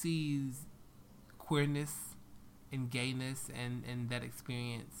he sees queerness and gayness and that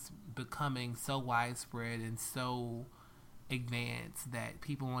experience becoming so widespread and so advanced that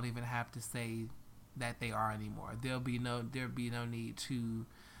people won't even have to say that they are anymore. There'll be no need to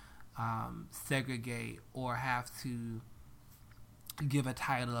segregate or have to give a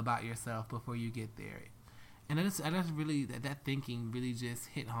title about yourself before you get there. And that thinking really just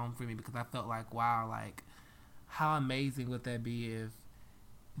hit home for me because I felt like, wow, like, how amazing would that be if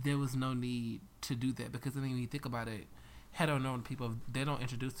there was no need to do that? Because, I mean, when you think about it, heteronormative people, they don't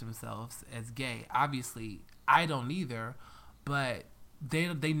introduce themselves as gay. Obviously, I don't either, but they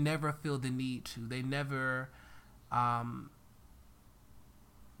never feel the need to. They never, that's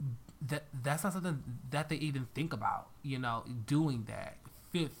not something that they even think about, doing that.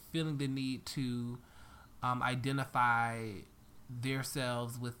 Feeling the need to identify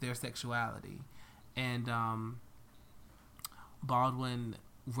themselves with their sexuality. And Baldwin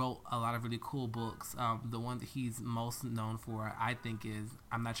wrote a lot of really cool books. The one that he's most known for, I think, is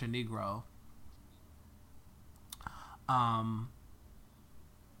I'm Not Your Negro. Um,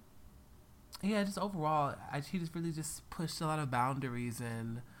 yeah, just overall, he just really just pushed a lot of boundaries,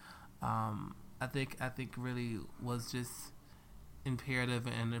 and I think really was just imperative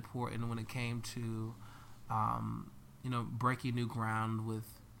and important when it came to breaking new ground with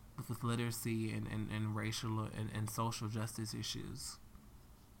literacy and racial and social justice issues.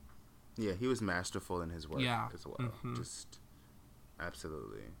 Yeah, he was masterful in his work as well. Mm-hmm. Just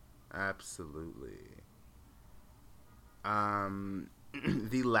absolutely.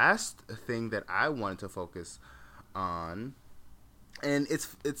 The last thing that I wanted to focus on, and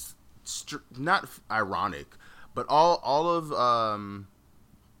it's not ironic, but all of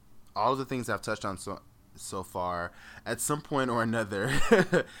the things I've touched on so far, at some point or another,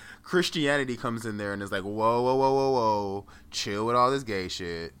 Christianity comes in there and is like, whoa, whoa, whoa, whoa, whoa, chill with all this gay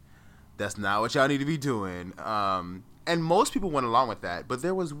shit. That's not what y'all need to be doing. And most people went along with that, but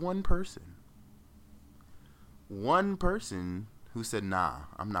there was one person who said, nah,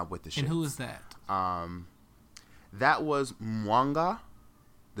 I'm not with the shit. And who is that? That was Mwanga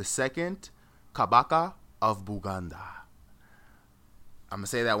the second Kabaka of Buganda. I'm going to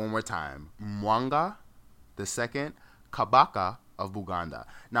say that one more time. Mwanga the second Kabaka of Buganda.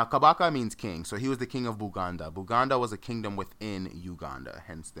 Now, Kabaka means king, so he was the king of Buganda. Buganda was a kingdom within Uganda,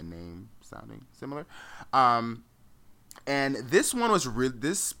 hence the name sounding similar. And this one was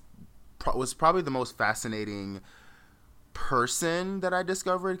was probably the most fascinating person that I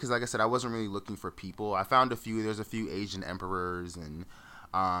discovered, because like I said, I wasn't really looking for people. I found there's a few Asian emperors and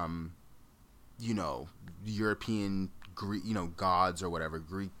European gods or whatever,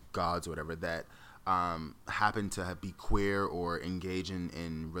 Greek gods or whatever, that happen to be queer or engage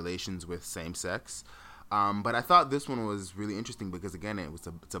in relations with same sex. But I thought this one was really interesting because, again, it's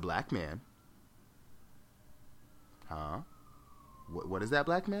a black man. Huh? What is that,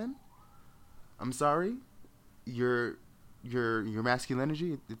 black man? I'm sorry? Your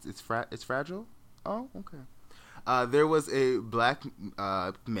masculinity, it's fragile? Oh, okay. There was a black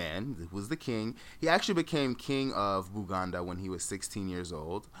man who was the king. He actually became king of Buganda when he was 16 years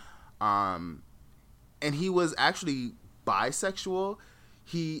old. And he was actually bisexual.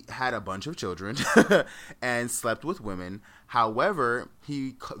 He had a bunch of children and slept with women. However,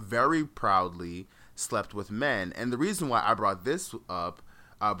 he very proudly slept with men. And the reason why I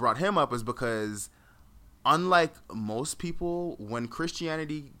brought him up is because, unlike most people, when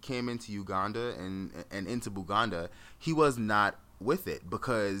Christianity came into Uganda and into Buganda, he was not with it,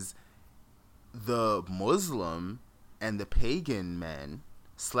 because the Muslim and the pagan men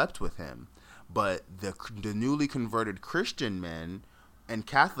slept with him, but the newly converted Christian men and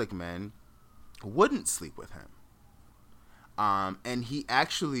Catholic men wouldn't sleep with him. And he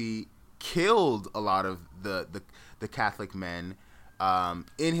actually killed a lot of the Catholic men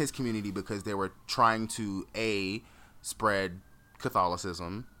in his community because they were trying to spread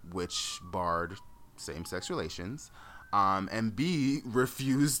Catholicism, which barred same-sex relations, and B,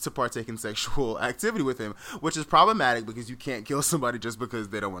 refused to partake in sexual activity with him, which is problematic because you can't kill somebody just because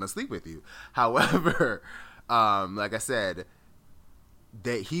they don't want to sleep with you. However, like I said,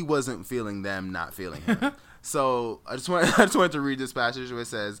 that he wasn't feeling them not feeling him. So I just wanted to read this passage where it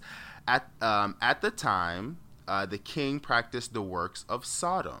says, at the time, the king practiced the works of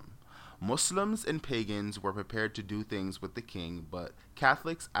Sodom. Muslims and pagans were prepared to do things with the king, but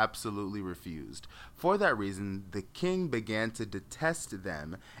Catholics absolutely refused. For that reason, the king began to detest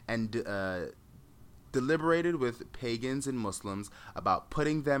them and deliberated with pagans and Muslims about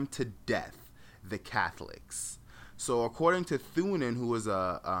putting them to death, the Catholics. So according to Thunen, who was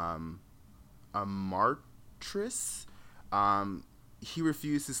a martyrs, he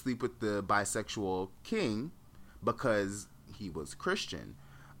refused to sleep with the bisexual king because he was Christian.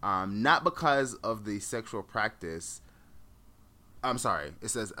 Not because of the sexual practice. I'm sorry. It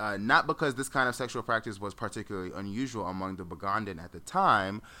says, not because this kind of sexual practice was particularly unusual among the Bugandan at the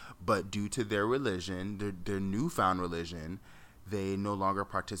time, but due to their religion, their newfound religion, they no longer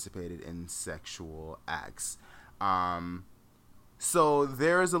participated in sexual acts. So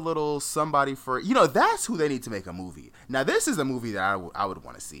there is a little somebody for, that's who they need to make a movie. Now, this is a movie that I would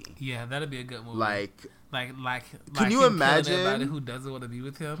want to see. Yeah, that'd be a good movie. Like, can you imagine anybody who doesn't want to be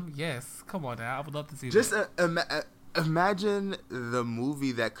with him? Yes, come on now, I would love to see just that. Imagine the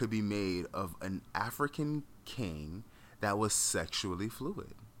movie that could be made of an African king that was sexually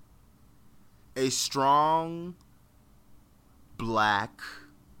fluid. A strong black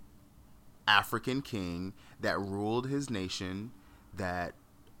African king that ruled his nation that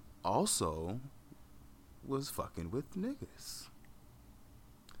also was fucking with niggas.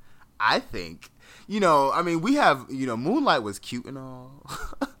 I think, we have, Moonlight was cute and all,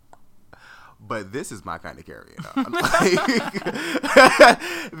 but this is my kind of carrying on.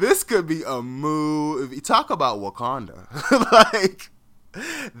 This could be a move. Talk about Wakanda. Like,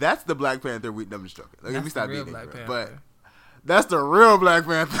 that's the Black Panther. I'm just joking. Like, let me stop being ignorant. But that's the real Black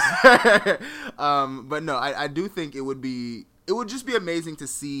Panther. But no, I do think it would just be amazing to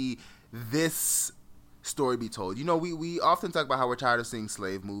see this story be told. You know, we often talk about how we're tired of seeing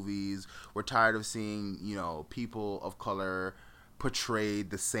slave movies. We're tired of seeing, you know, people of color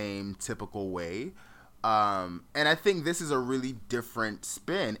portrayed the same typical way. And I think this is a really different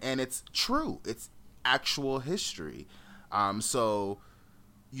spin, and it's true. It's actual history. So,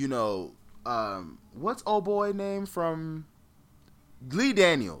 you know, what's old boy name from Lee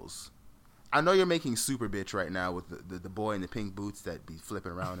Daniels? I know you're making super bitch right now with the boy in the pink boots that be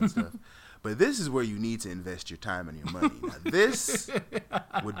flipping around and stuff. But this is where you need to invest your time and your money. Now, this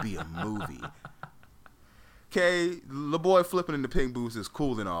would be a movie. Okay, the boy flipping in the pink boots is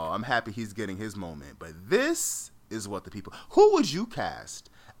cool and all. I'm happy he's getting his moment. But this is what the people... Who would you cast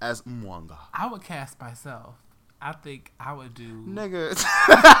as Mwanga? I would cast myself. I think I would do... Nigga.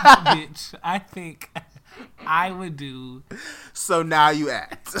 Bitch. I think I would do... So now you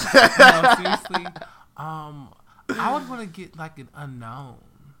act. No, seriously. I would want to get like an unknown.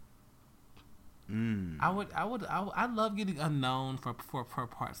 I'd love getting unknown for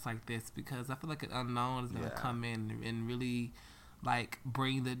parts like this, because I feel like an unknown is gonna come in and really like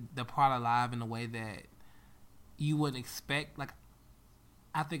bring the part alive in a way that you wouldn't expect. Like,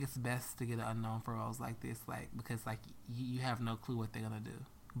 I think it's best to get an unknown for roles like this, like, because like you have no clue what they're gonna do,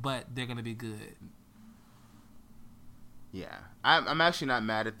 but they're gonna be good. Yeah, I'm actually not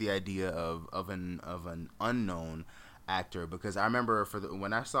mad at the idea of an unknown actor, because I remember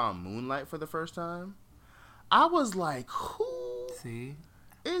when I saw Moonlight for the first time, I was like, "Who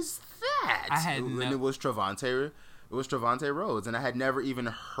is that?" And it was Trevante. It was Trevante Rhodes, and I had never even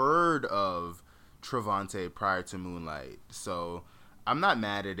heard of Trevante prior to Moonlight. So I'm not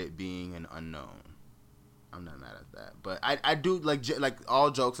mad at it being an unknown. I'm not mad at that, but I do like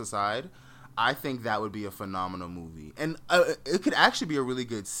all jokes aside, I think that would be a phenomenal movie, and it could actually be a really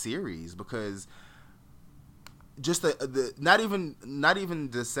good series, because just the not even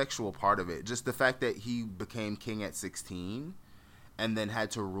the sexual part of it, just the fact that he became king at 16 and then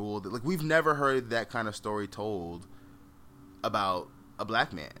had to rule. Like, we've never heard that kind of story told about a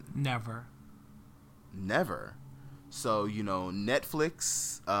black man. Never. So, you know,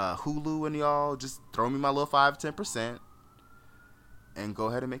 Netflix, Hulu, and y'all, just throw me my little 5-10% and go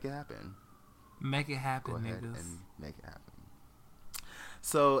ahead and make it happen. Make it happen, go ahead niggas. And make it happen.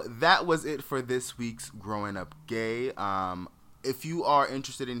 So that was it for this week's Growing Up Gay. If you are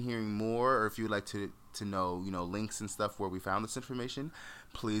interested in hearing more, or if you'd like to know, you know, links and stuff where we found this information,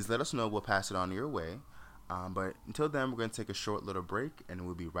 please let us know. We'll pass it on your way. But until then, we're going to take a short little break, and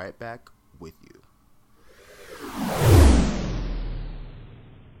we'll be right back with you.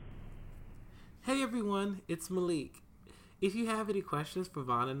 Hey everyone, it's Malik. If you have any questions for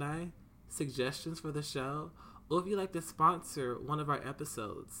Vaughn and I, suggestions for the show, or if you'd like to sponsor one of our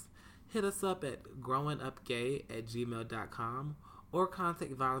episodes, hit us up at growingupgay@gmail.com or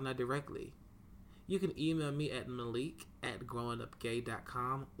contact Vaughn and I directly. You can email me at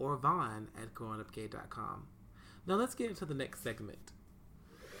malik@growingupgay.com or vaughn@growingupgay.com. Now let's get into the next segment.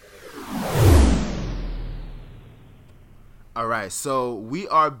 All right, so we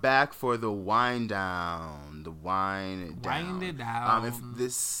are back for the wind down. Wind it down.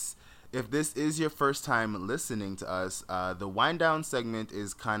 If this is your first time listening to us, the wind down segment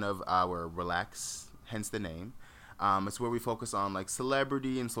is kind of our relax, hence the name. It's where we focus on like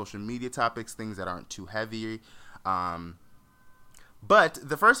celebrity and social media topics, things that aren't too heavy. But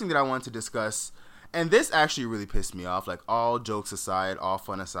the first thing that I want to discuss, and this actually really pissed me off, like all jokes aside, all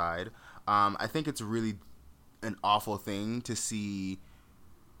fun aside, I think it's really an awful thing to see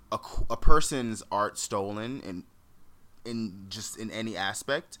a person's art stolen in any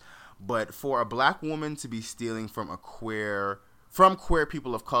aspect. But for a black woman to be stealing from queer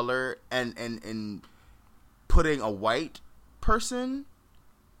people of color and putting a white person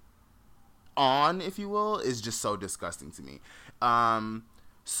on, if you will, is just so disgusting to me.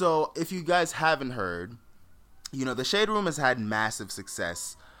 So if you guys haven't heard, you know, the Shade Room has had massive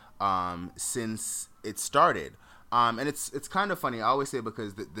success since it started. And it's kind of funny. I always say,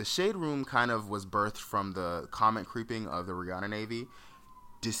 because the Shade Room kind of was birthed from the comment creeping of the Rihanna Navy.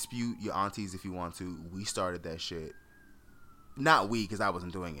 Dispute your aunties if you want to. We started that shit. Not we, because I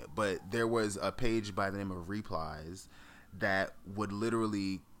wasn't doing it. But there was a page by the name of Replies that would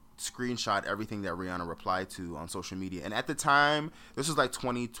literally screenshot everything that Rihanna replied to on social media. And at the time, this was like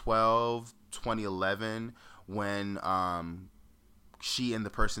 2012, 2011, when she and the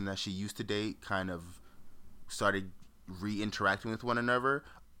person that she used to date kind of started re-interacting with one another.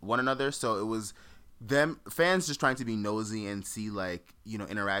 So it was them fans just trying to be nosy and see like, you know,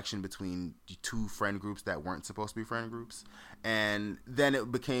 interaction between two friend groups that weren't supposed to be friend groups, and then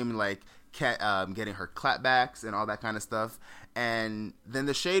it became like getting her clapbacks and all that kind of stuff. And then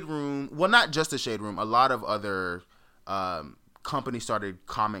the Shade Room, well, not just the Shade Room, a lot of other companies started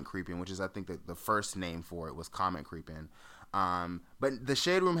comment creeping, which is, I think, the first name for it was comment creeping. But the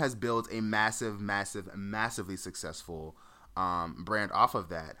Shade Room has built a massively successful brand off of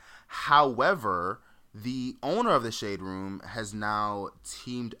that. However, the owner of the Shade Room has now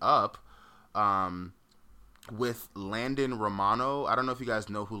teamed up with Landon Romano. I don't know if you guys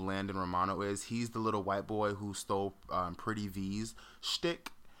know who Landon Romano is. He's the little white boy who stole Pretty V's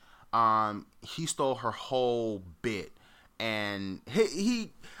shtick. He stole her whole bit. And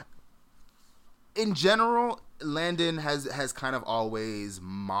he in general, Landon has kind of always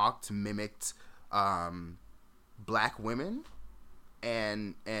mimicked black women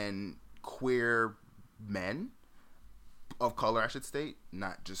and queer men of color, I should state,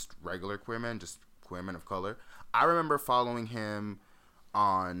 not just regular queer men, just queer men of color. I remember following him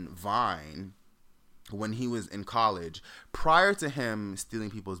on Vine when he was in college. Prior to him stealing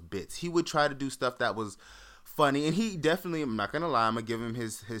people's bits, he would try to do stuff that was funny, and he definitely, I'm not gonna lie, I'm gonna give him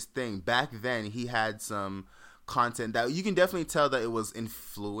his thing. Back then, he had some content that you can definitely tell that it was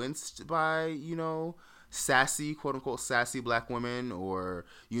influenced by, you know, sassy, quote unquote, sassy black women, or,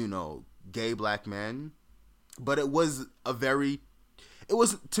 you know, gay black men. But it was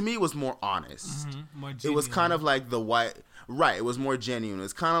to me, it was more honest. More it was kind of like the white, right, it was more genuine.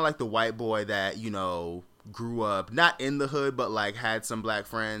 It's kind of like the white boy that, you know, grew up, not in the hood, but like had some black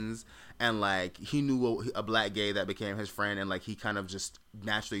friends, and like he knew a black gay that became his friend, and like he kind of just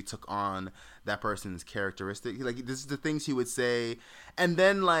naturally took on that person's characteristic. Like, this is the things he would say. And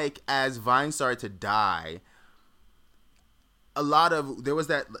then like as Vine started to die, there was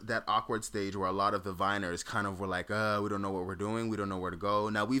that awkward stage where a lot of the Viners kind of were like, we don't know what we're doing, we don't know where to go.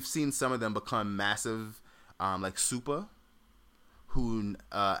 Now we've seen some of them become massive, like Supa, who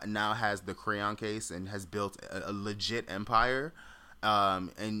now has the Crayon Case and has built a legit empire.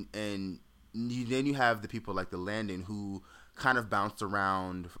 Then you have the people like the Landon, who kind of bounced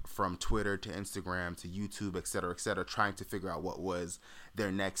around from Twitter to Instagram to YouTube, et cetera, trying to figure out what was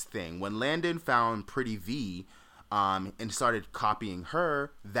their next thing. When Landon found Pretty V and started copying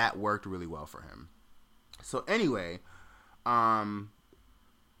her, that worked really well for him. So anyway, so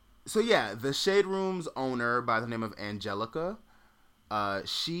yeah, the Shade Room's owner, by the name of Angelica,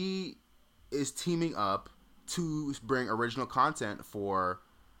 she is teaming up to bring original content for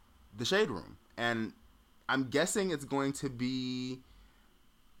the Shade Room. And I'm guessing it's going to be,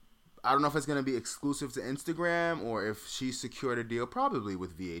 I don't know if it's going to be exclusive to Instagram or if she secured a deal, probably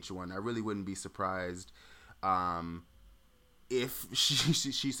with VH1. I really wouldn't be surprised if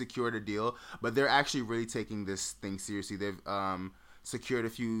she secured a deal. But they're actually really taking this thing seriously. They've secured a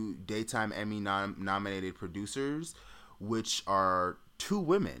few Daytime Emmy nominated producers, which are 2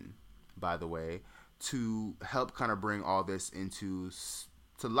 women, by the way, to help kind of bring all this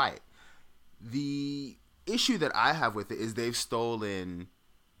to light. The issue that I have with it is they've stolen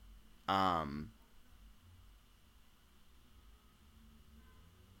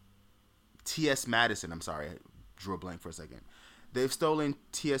T.S. Madison. I'm sorry, I drew a blank for a second. They've stolen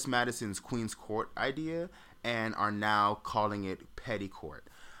T.S. Madison's Queen's Court idea and are now calling it Petty Court.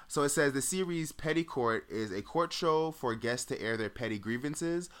 So it says the series Petty Court is a court show for guests to air their petty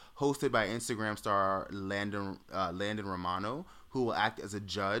grievances, hosted by Instagram star Landon Romano, who will act as a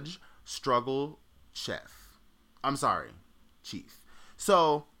judge, chief.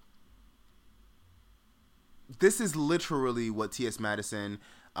 So this is literally what T.S. Madison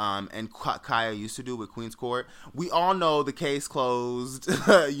and Kaya used to do with Queen's Court. We all know the case closed,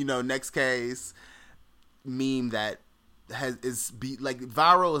 next case meme that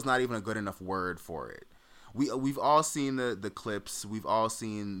viral is not even a good enough word for it. We've all seen the clips, we've all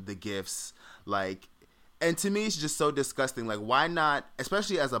seen the GIFs, and to me it's just so disgusting. Like, why not,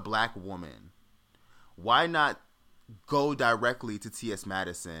 especially as a black woman, why not go directly to T.S.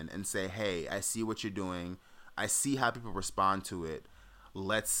 Madison and say, hey, I see what you're doing, I see how people respond to it,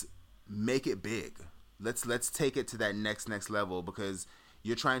 let's make it big, let's take it to that next level, because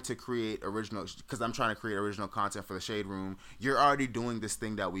you're trying to create original, because I'm trying to create original content for the Shade Room. You're already doing this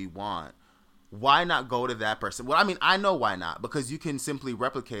thing that we want. Why not go to that person? Well, I mean, I know why not, because you can simply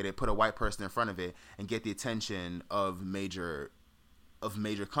replicate it, put a white person in front of it, and get the attention of major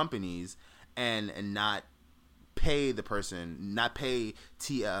companies, and not pay the person, not pay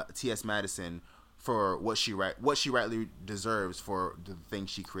T.S. Madison for what she rightly deserves for the thing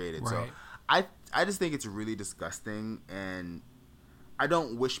she created. Right. So I just think it's really disgusting, and I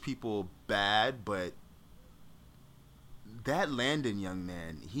don't wish people bad, but that Landon young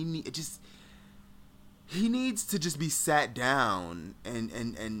man, he needs to just be sat down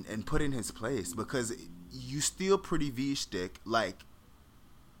and put in his place, because you steal Pretty V shtick, like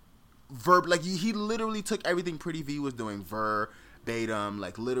he literally took everything Pretty V was doing verbatim,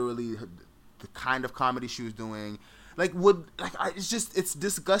 like literally the kind of comedy she was doing, it's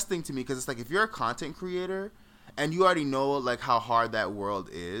disgusting to me, because it's like, if you're a content creator and you already know like how hard that world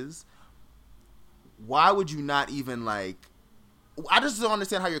is, why would you not even like? I just don't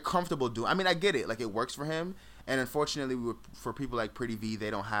understand how you're comfortable doing. I mean, I get it, like it works for him, and unfortunately, for people like Pretty V, they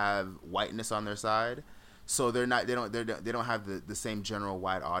don't have whiteness on their side, so they don't have the same general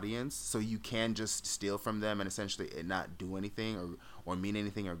wide audience. So you can just steal from them and essentially it not do anything or mean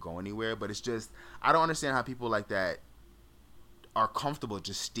anything or go anywhere. But it's just, I don't understand how people like that are comfortable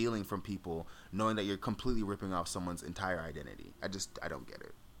just stealing from people, knowing that you're completely ripping off someone's entire identity. I don't get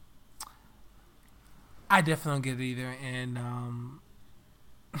it. I definitely don't get it either, and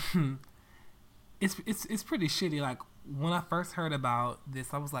it's pretty shitty. Like, when I first heard about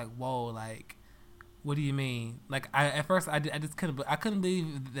this, I was like, "Whoa!" Like, what do you mean? Like, at first I just couldn't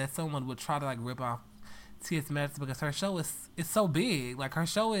believe that someone would try to like rip off T.S. Madison, because her show is so big. Like, her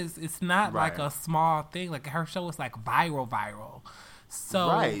show it's not Right. like a small thing. Like, her show is like viral. So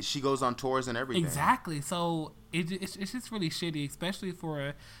Right, she goes on tours and everything. Exactly. So it's just really shitty, especially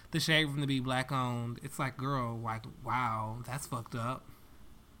for the Shade Room to be black owned. It's like, girl, like, wow, that's fucked up.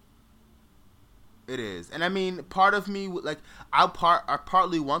 It is, and I mean, part of me like I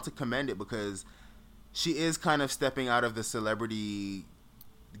partly want to commend it, because she is kind of stepping out of the celebrity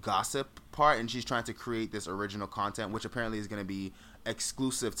gossip part, and she's trying to create this original content, which apparently is going to be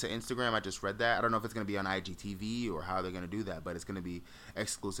exclusive to Instagram. I just read that. I don't know if it's going to be on IGTV or how they're going to do that, but it's going to be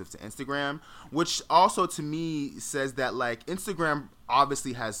exclusive to Instagram, which also to me says that like Instagram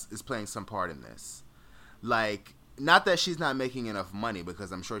obviously is playing some part in this. Like, not that she's not making enough money,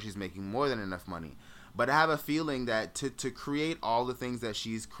 because I'm sure she's making more than enough money, but I have a feeling that to create all the things that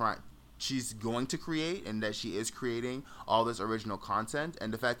she's going to create, and that she is creating all this original content,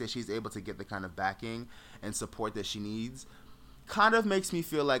 and the fact that she's able to get the kind of backing and support that she needs, kind of makes me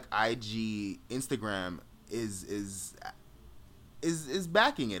feel like Instagram is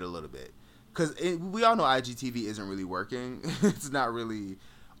backing it a little bit, because we all know IGTV isn't really working. It's not really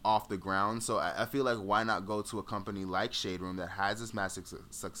off the ground, so I feel like, why not go to a company like Shade Room that has this massive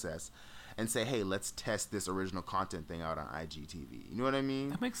success and say, hey, let's test this original content thing out on IGTV. You know what I mean?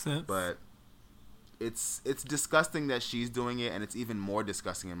 That makes sense. But it's disgusting that she's doing it, and it's even more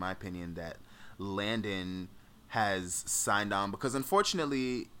disgusting, in my opinion, that Landon has signed on, because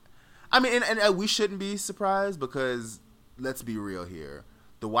unfortunately, I mean, and we shouldn't be surprised, because let's be real here,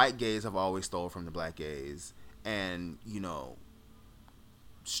 the white gays have always stole from the black gays, and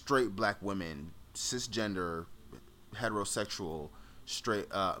straight black women, cisgender, heterosexual, straight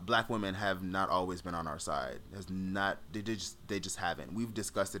black women have not always been on our side. They just haven't. We've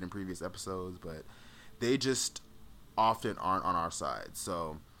discussed it in previous episodes, but they just often aren't on our side.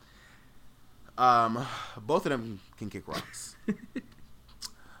 So both of them can kick rocks.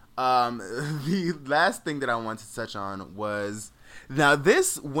 The last thing that I wanted to touch on was, now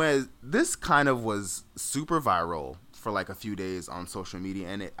this kind of was super viral for like a few days on social media,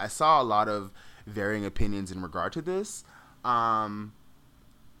 and I saw a lot of varying opinions in regard to this. And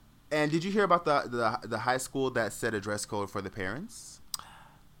did you hear about the high school that set a dress code for the parents?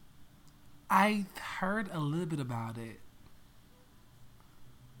 I heard a little bit about it.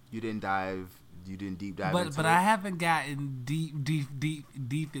 You didn't deep dive into it? But I haven't gotten deep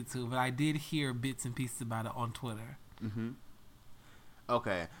into it, but I did hear bits and pieces about it on Twitter. Mm-hmm.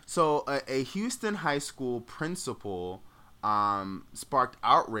 Okay, so a Houston high school principal sparked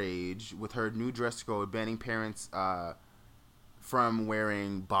outrage with her new dress code, banning parents from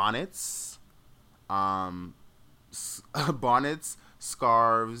wearing bonnets,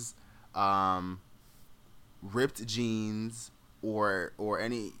 scarves, ripped jeans, or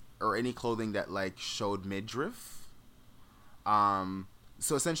any clothing that like showed midriff.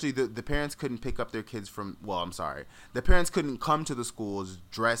 So essentially, the parents couldn't pick up their kids the parents couldn't come to the schools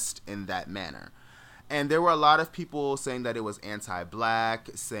dressed in that manner. And there were a lot of people saying that it was anti-black,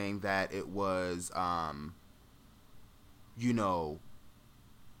 saying that it was,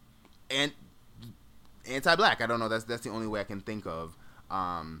 anti-black. I don't know. That's the only way I can think of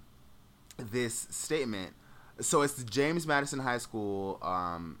this statement. So it's James Madison High School,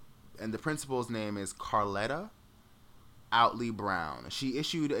 and the principal's name is Carletta Outley Brown. She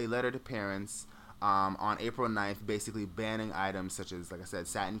issued a letter to parents on April 9th, basically banning items such as, like I said,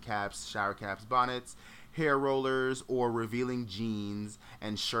 satin caps, shower caps, bonnets, hair rollers, or revealing jeans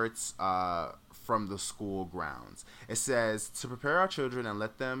and shirts from the school grounds. It says, to prepare our children and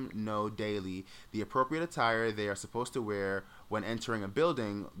let them know daily the appropriate attire they are supposed to wear when entering a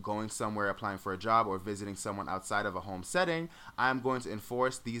building, going somewhere, applying for a job, or visiting someone outside of a home setting, I am going to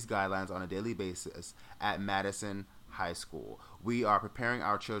enforce these guidelines on a daily basis at Madison High School. We are preparing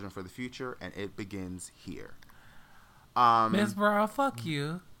our children for the future, and it begins here. Miss Brown, fuck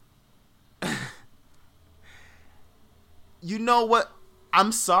you. You know what?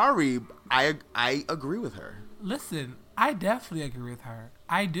 I'm sorry. I agree with her. Listen, I definitely agree with her.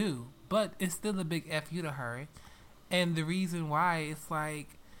 I do. But it's still a big F you to her. And the reason why, it's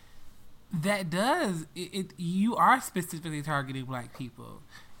like, that does, you are specifically targeting black people.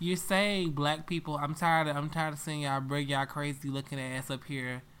 You're saying, black people, I'm tired of seeing y'all bring y'all crazy looking ass up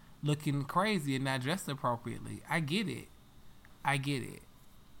here looking crazy and not dressed appropriately. I get it.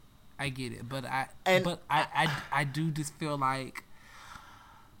 But I do just feel like,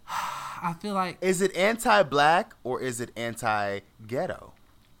 is it anti-black or is it anti-ghetto?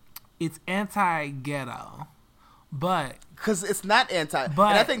 It's anti-ghetto, but because it's not anti. And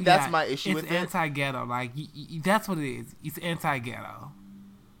I think that's my issue with it. It's anti-ghetto. Like that's what it is. It's anti-ghetto.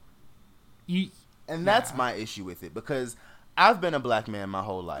 That's my issue with it, because I've been a black man my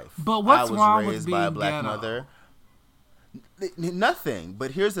whole life. But what's wrong with being by a black ghetto? mother. Nothing.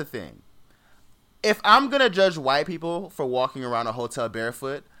 But here's the thing: if I'm gonna judge white people for walking around a hotel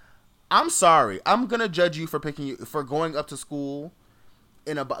barefoot, I'm sorry. I'm gonna judge you for going up to school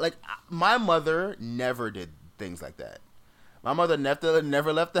in a like. My mother never did things like that. My mother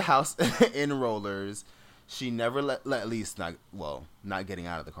never left the house in rollers. She never at least not getting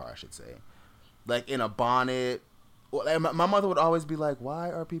out of the car, I should say, like in a bonnet. My mother would always be like, "Why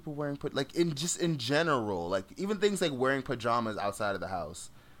are people wearing in general, like even things like wearing pajamas outside of the house?"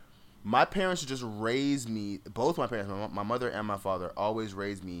 My parents just raised me. Both my parents, my mother and my father, always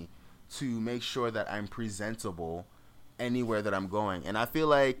raised me to make sure that I'm presentable anywhere that I'm going. And I feel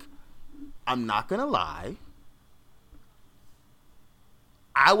like, I'm not gonna lie,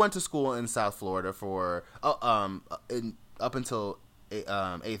 I went to school in South Florida for up until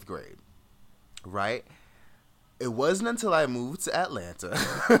 8th grade, right? It wasn't until I moved to Atlanta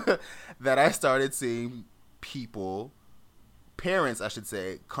that I started seeing parents, I should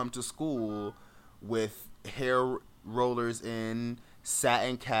say, come to school with hair rollers in,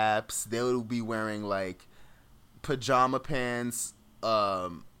 satin caps. They would be wearing like pajama pants,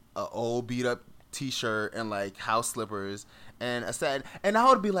 a old beat up t-shirt, and like house slippers and a satin. And I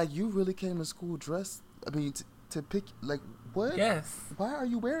would be like, "You really came to school dressed? I mean, to pick like." What? Yes. Why are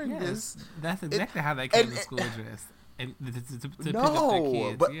you wearing this? That's exactly how they came to school dressed. And to pick up their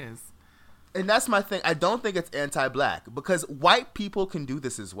kids, but, yes. And that's my thing. I don't think it's anti-black, because white people can do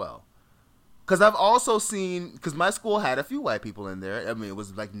this as well. Because I've also seen, because my school had a few white people in there. I mean, it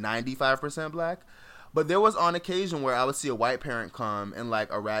was like 95% black. But there was on occasion where I would see a white parent come in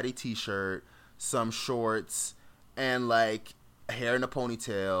like a ratty t-shirt, some shorts, and like hair in a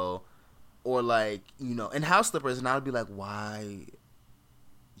ponytail, or like, and house slippers, and I would be like, why?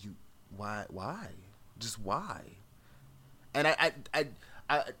 Just why? And I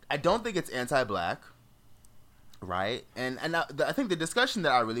don't think it's anti-black, right? And I think the discussion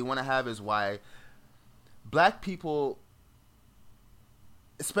that I really want to have is why black people,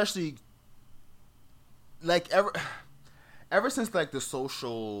 especially like ever since like the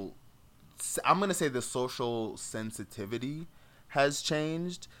social sensitivity has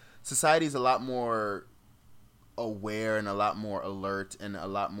changed. Society's a lot more aware and a lot more alert and a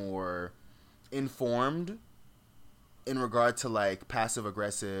lot more informed in regard to like passive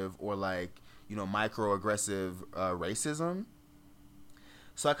aggressive or like, microaggressive racism.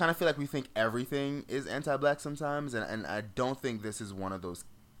 So I kind of feel like we think everything is anti-black sometimes, and I don't think this is one of those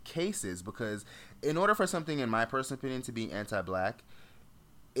cases, because in order for something, in my personal opinion, to be anti-black,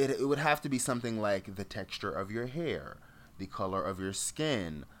 it would have to be something like the texture of your hair, the color of your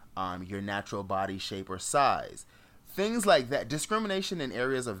skin, your natural body shape or size. Things like that. Discrimination in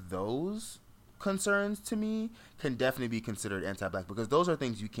areas of those concerns, to me, can definitely be considered anti-black, because those are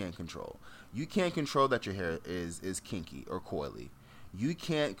things you can't control. You can't control that your hair is kinky or coily. You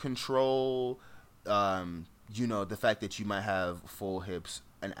can't control, the fact that you might have full hips,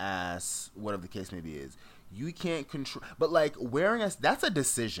 an ass, whatever the case maybe is. You can't control, but like wearing that's a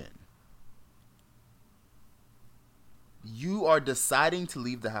decision. You are deciding to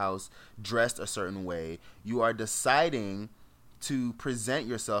leave the house dressed a certain way. You are deciding to present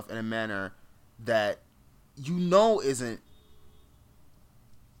yourself in a manner that isn't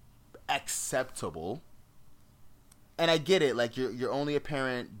acceptable. And I get it, like you're only a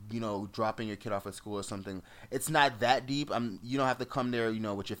parent, dropping your kid off at school or something. It's not that deep. You don't have to come there,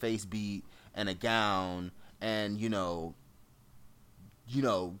 with your face beat and a gown and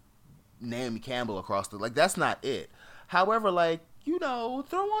Naomi Campbell across the, like, that's not it. However, like, throw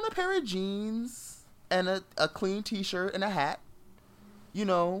on a pair of jeans and a clean t-shirt and a hat,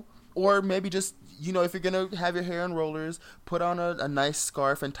 or maybe just, if you're going to have your hair in rollers, put on a nice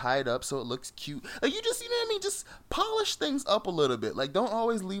scarf and tie it up so it looks cute. Like, you just, just polish things up a little bit. Like, don't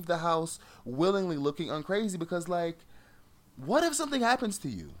always leave the house willingly looking uncrazy because, like, what if something happens to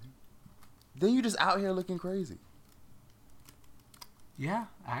you? Then you just out here looking crazy. Yeah,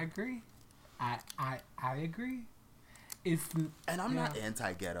 I agree. I agree. And I'm not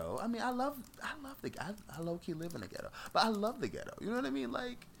anti-ghetto. I mean, I low-key live in the ghetto, but I love the ghetto. You know what I mean?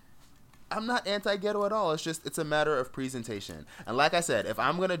 Like, I'm not anti-ghetto at all. It's a matter of presentation. And like I said, if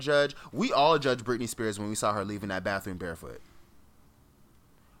I'm going to judge, we all judge Britney Spears when we saw her leaving that bathroom barefoot.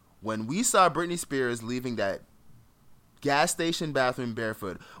 When we saw Britney Spears leaving that gas station bathroom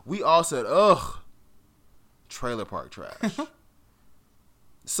barefoot, we all said, ugh, trailer park trash.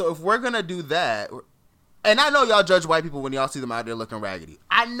 So if we're going to do that, and I know y'all judge white people when y'all see them out there looking raggedy.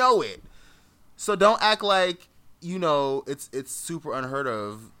 I know it. So don't act like, it's super unheard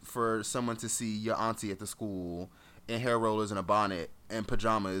of for someone to see your auntie at the school in hair rollers and a bonnet and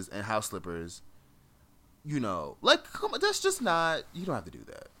pajamas and house slippers. Like, come on, that's just not, you don't have to do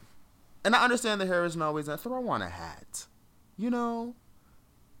that. And I understand the hair isn't always that. Throw on a hat.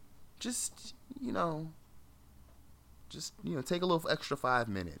 Just take a little extra 5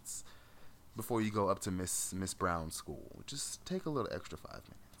 minutes before you go up to Miss Brown's school. Just take a little extra 5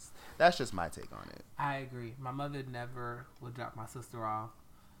 minutes. That's just my take on it. I agree. My mother never would drop my sister off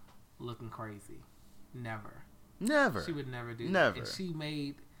looking crazy. Never. She would never do that. And she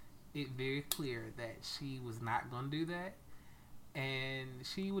made it very clear that she was not going to do that. And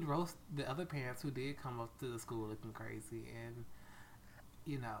she would roast the other parents who did come up to the school looking crazy. And,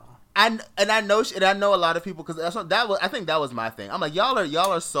 And I know a lot of people, because I think that was my thing. I'm like, y'all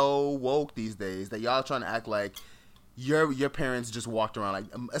are so woke these days that y'all trying to act like your parents just walked around, like,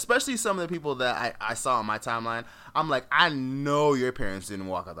 especially some of the people that I saw on my timeline. I'm like, I know your parents didn't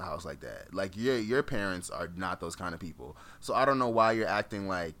walk out the house like that. Like, your parents are not those kind of people. So I don't know why you're acting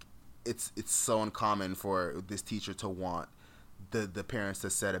like it's so uncommon for this teacher to want the parents to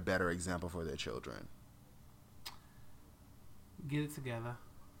set a better example for their children. Get it together.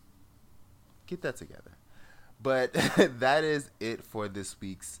 Get that together. But that is it for this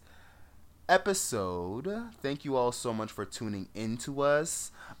week's episode. Thank you all so much for tuning in to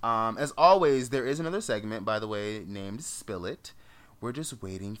us. As always, there is another segment, by the way, named Spill It. We're just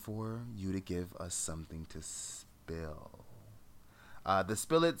waiting for you to give us something to spill. The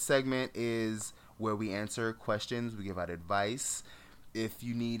Spill It segment is where we answer questions, we give out advice. If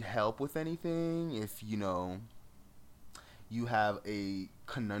you need help with anything, if you have a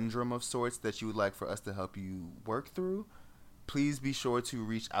conundrum of sorts that you would like for us to help you work through, please be sure to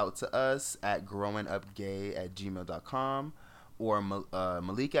reach out to us at growingupgay@gmail.com or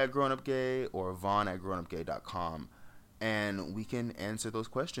Malik at growingupgay or Vaughn at growingupgay.com, and we can answer those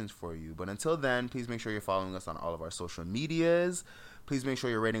questions for you. But until then, please make sure you're following us on all of our social medias. Please make sure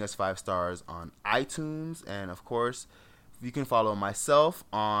you're rating us 5 stars on iTunes. And, of course, you can follow myself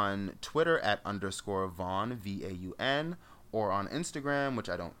on Twitter at _Vaughn, VAUN, or on Instagram, which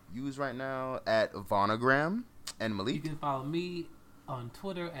I don't use right now, at Vaughnogram. And Malik? You can follow me on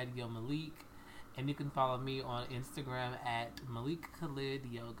Twitter at YoMalik, and you can follow me on Instagram at Malik Khalid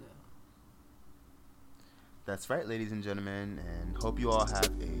Yoga. That's right, ladies and gentlemen, and hope you all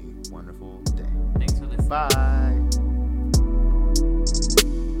have a wonderful day. Thanks for listening. Bye.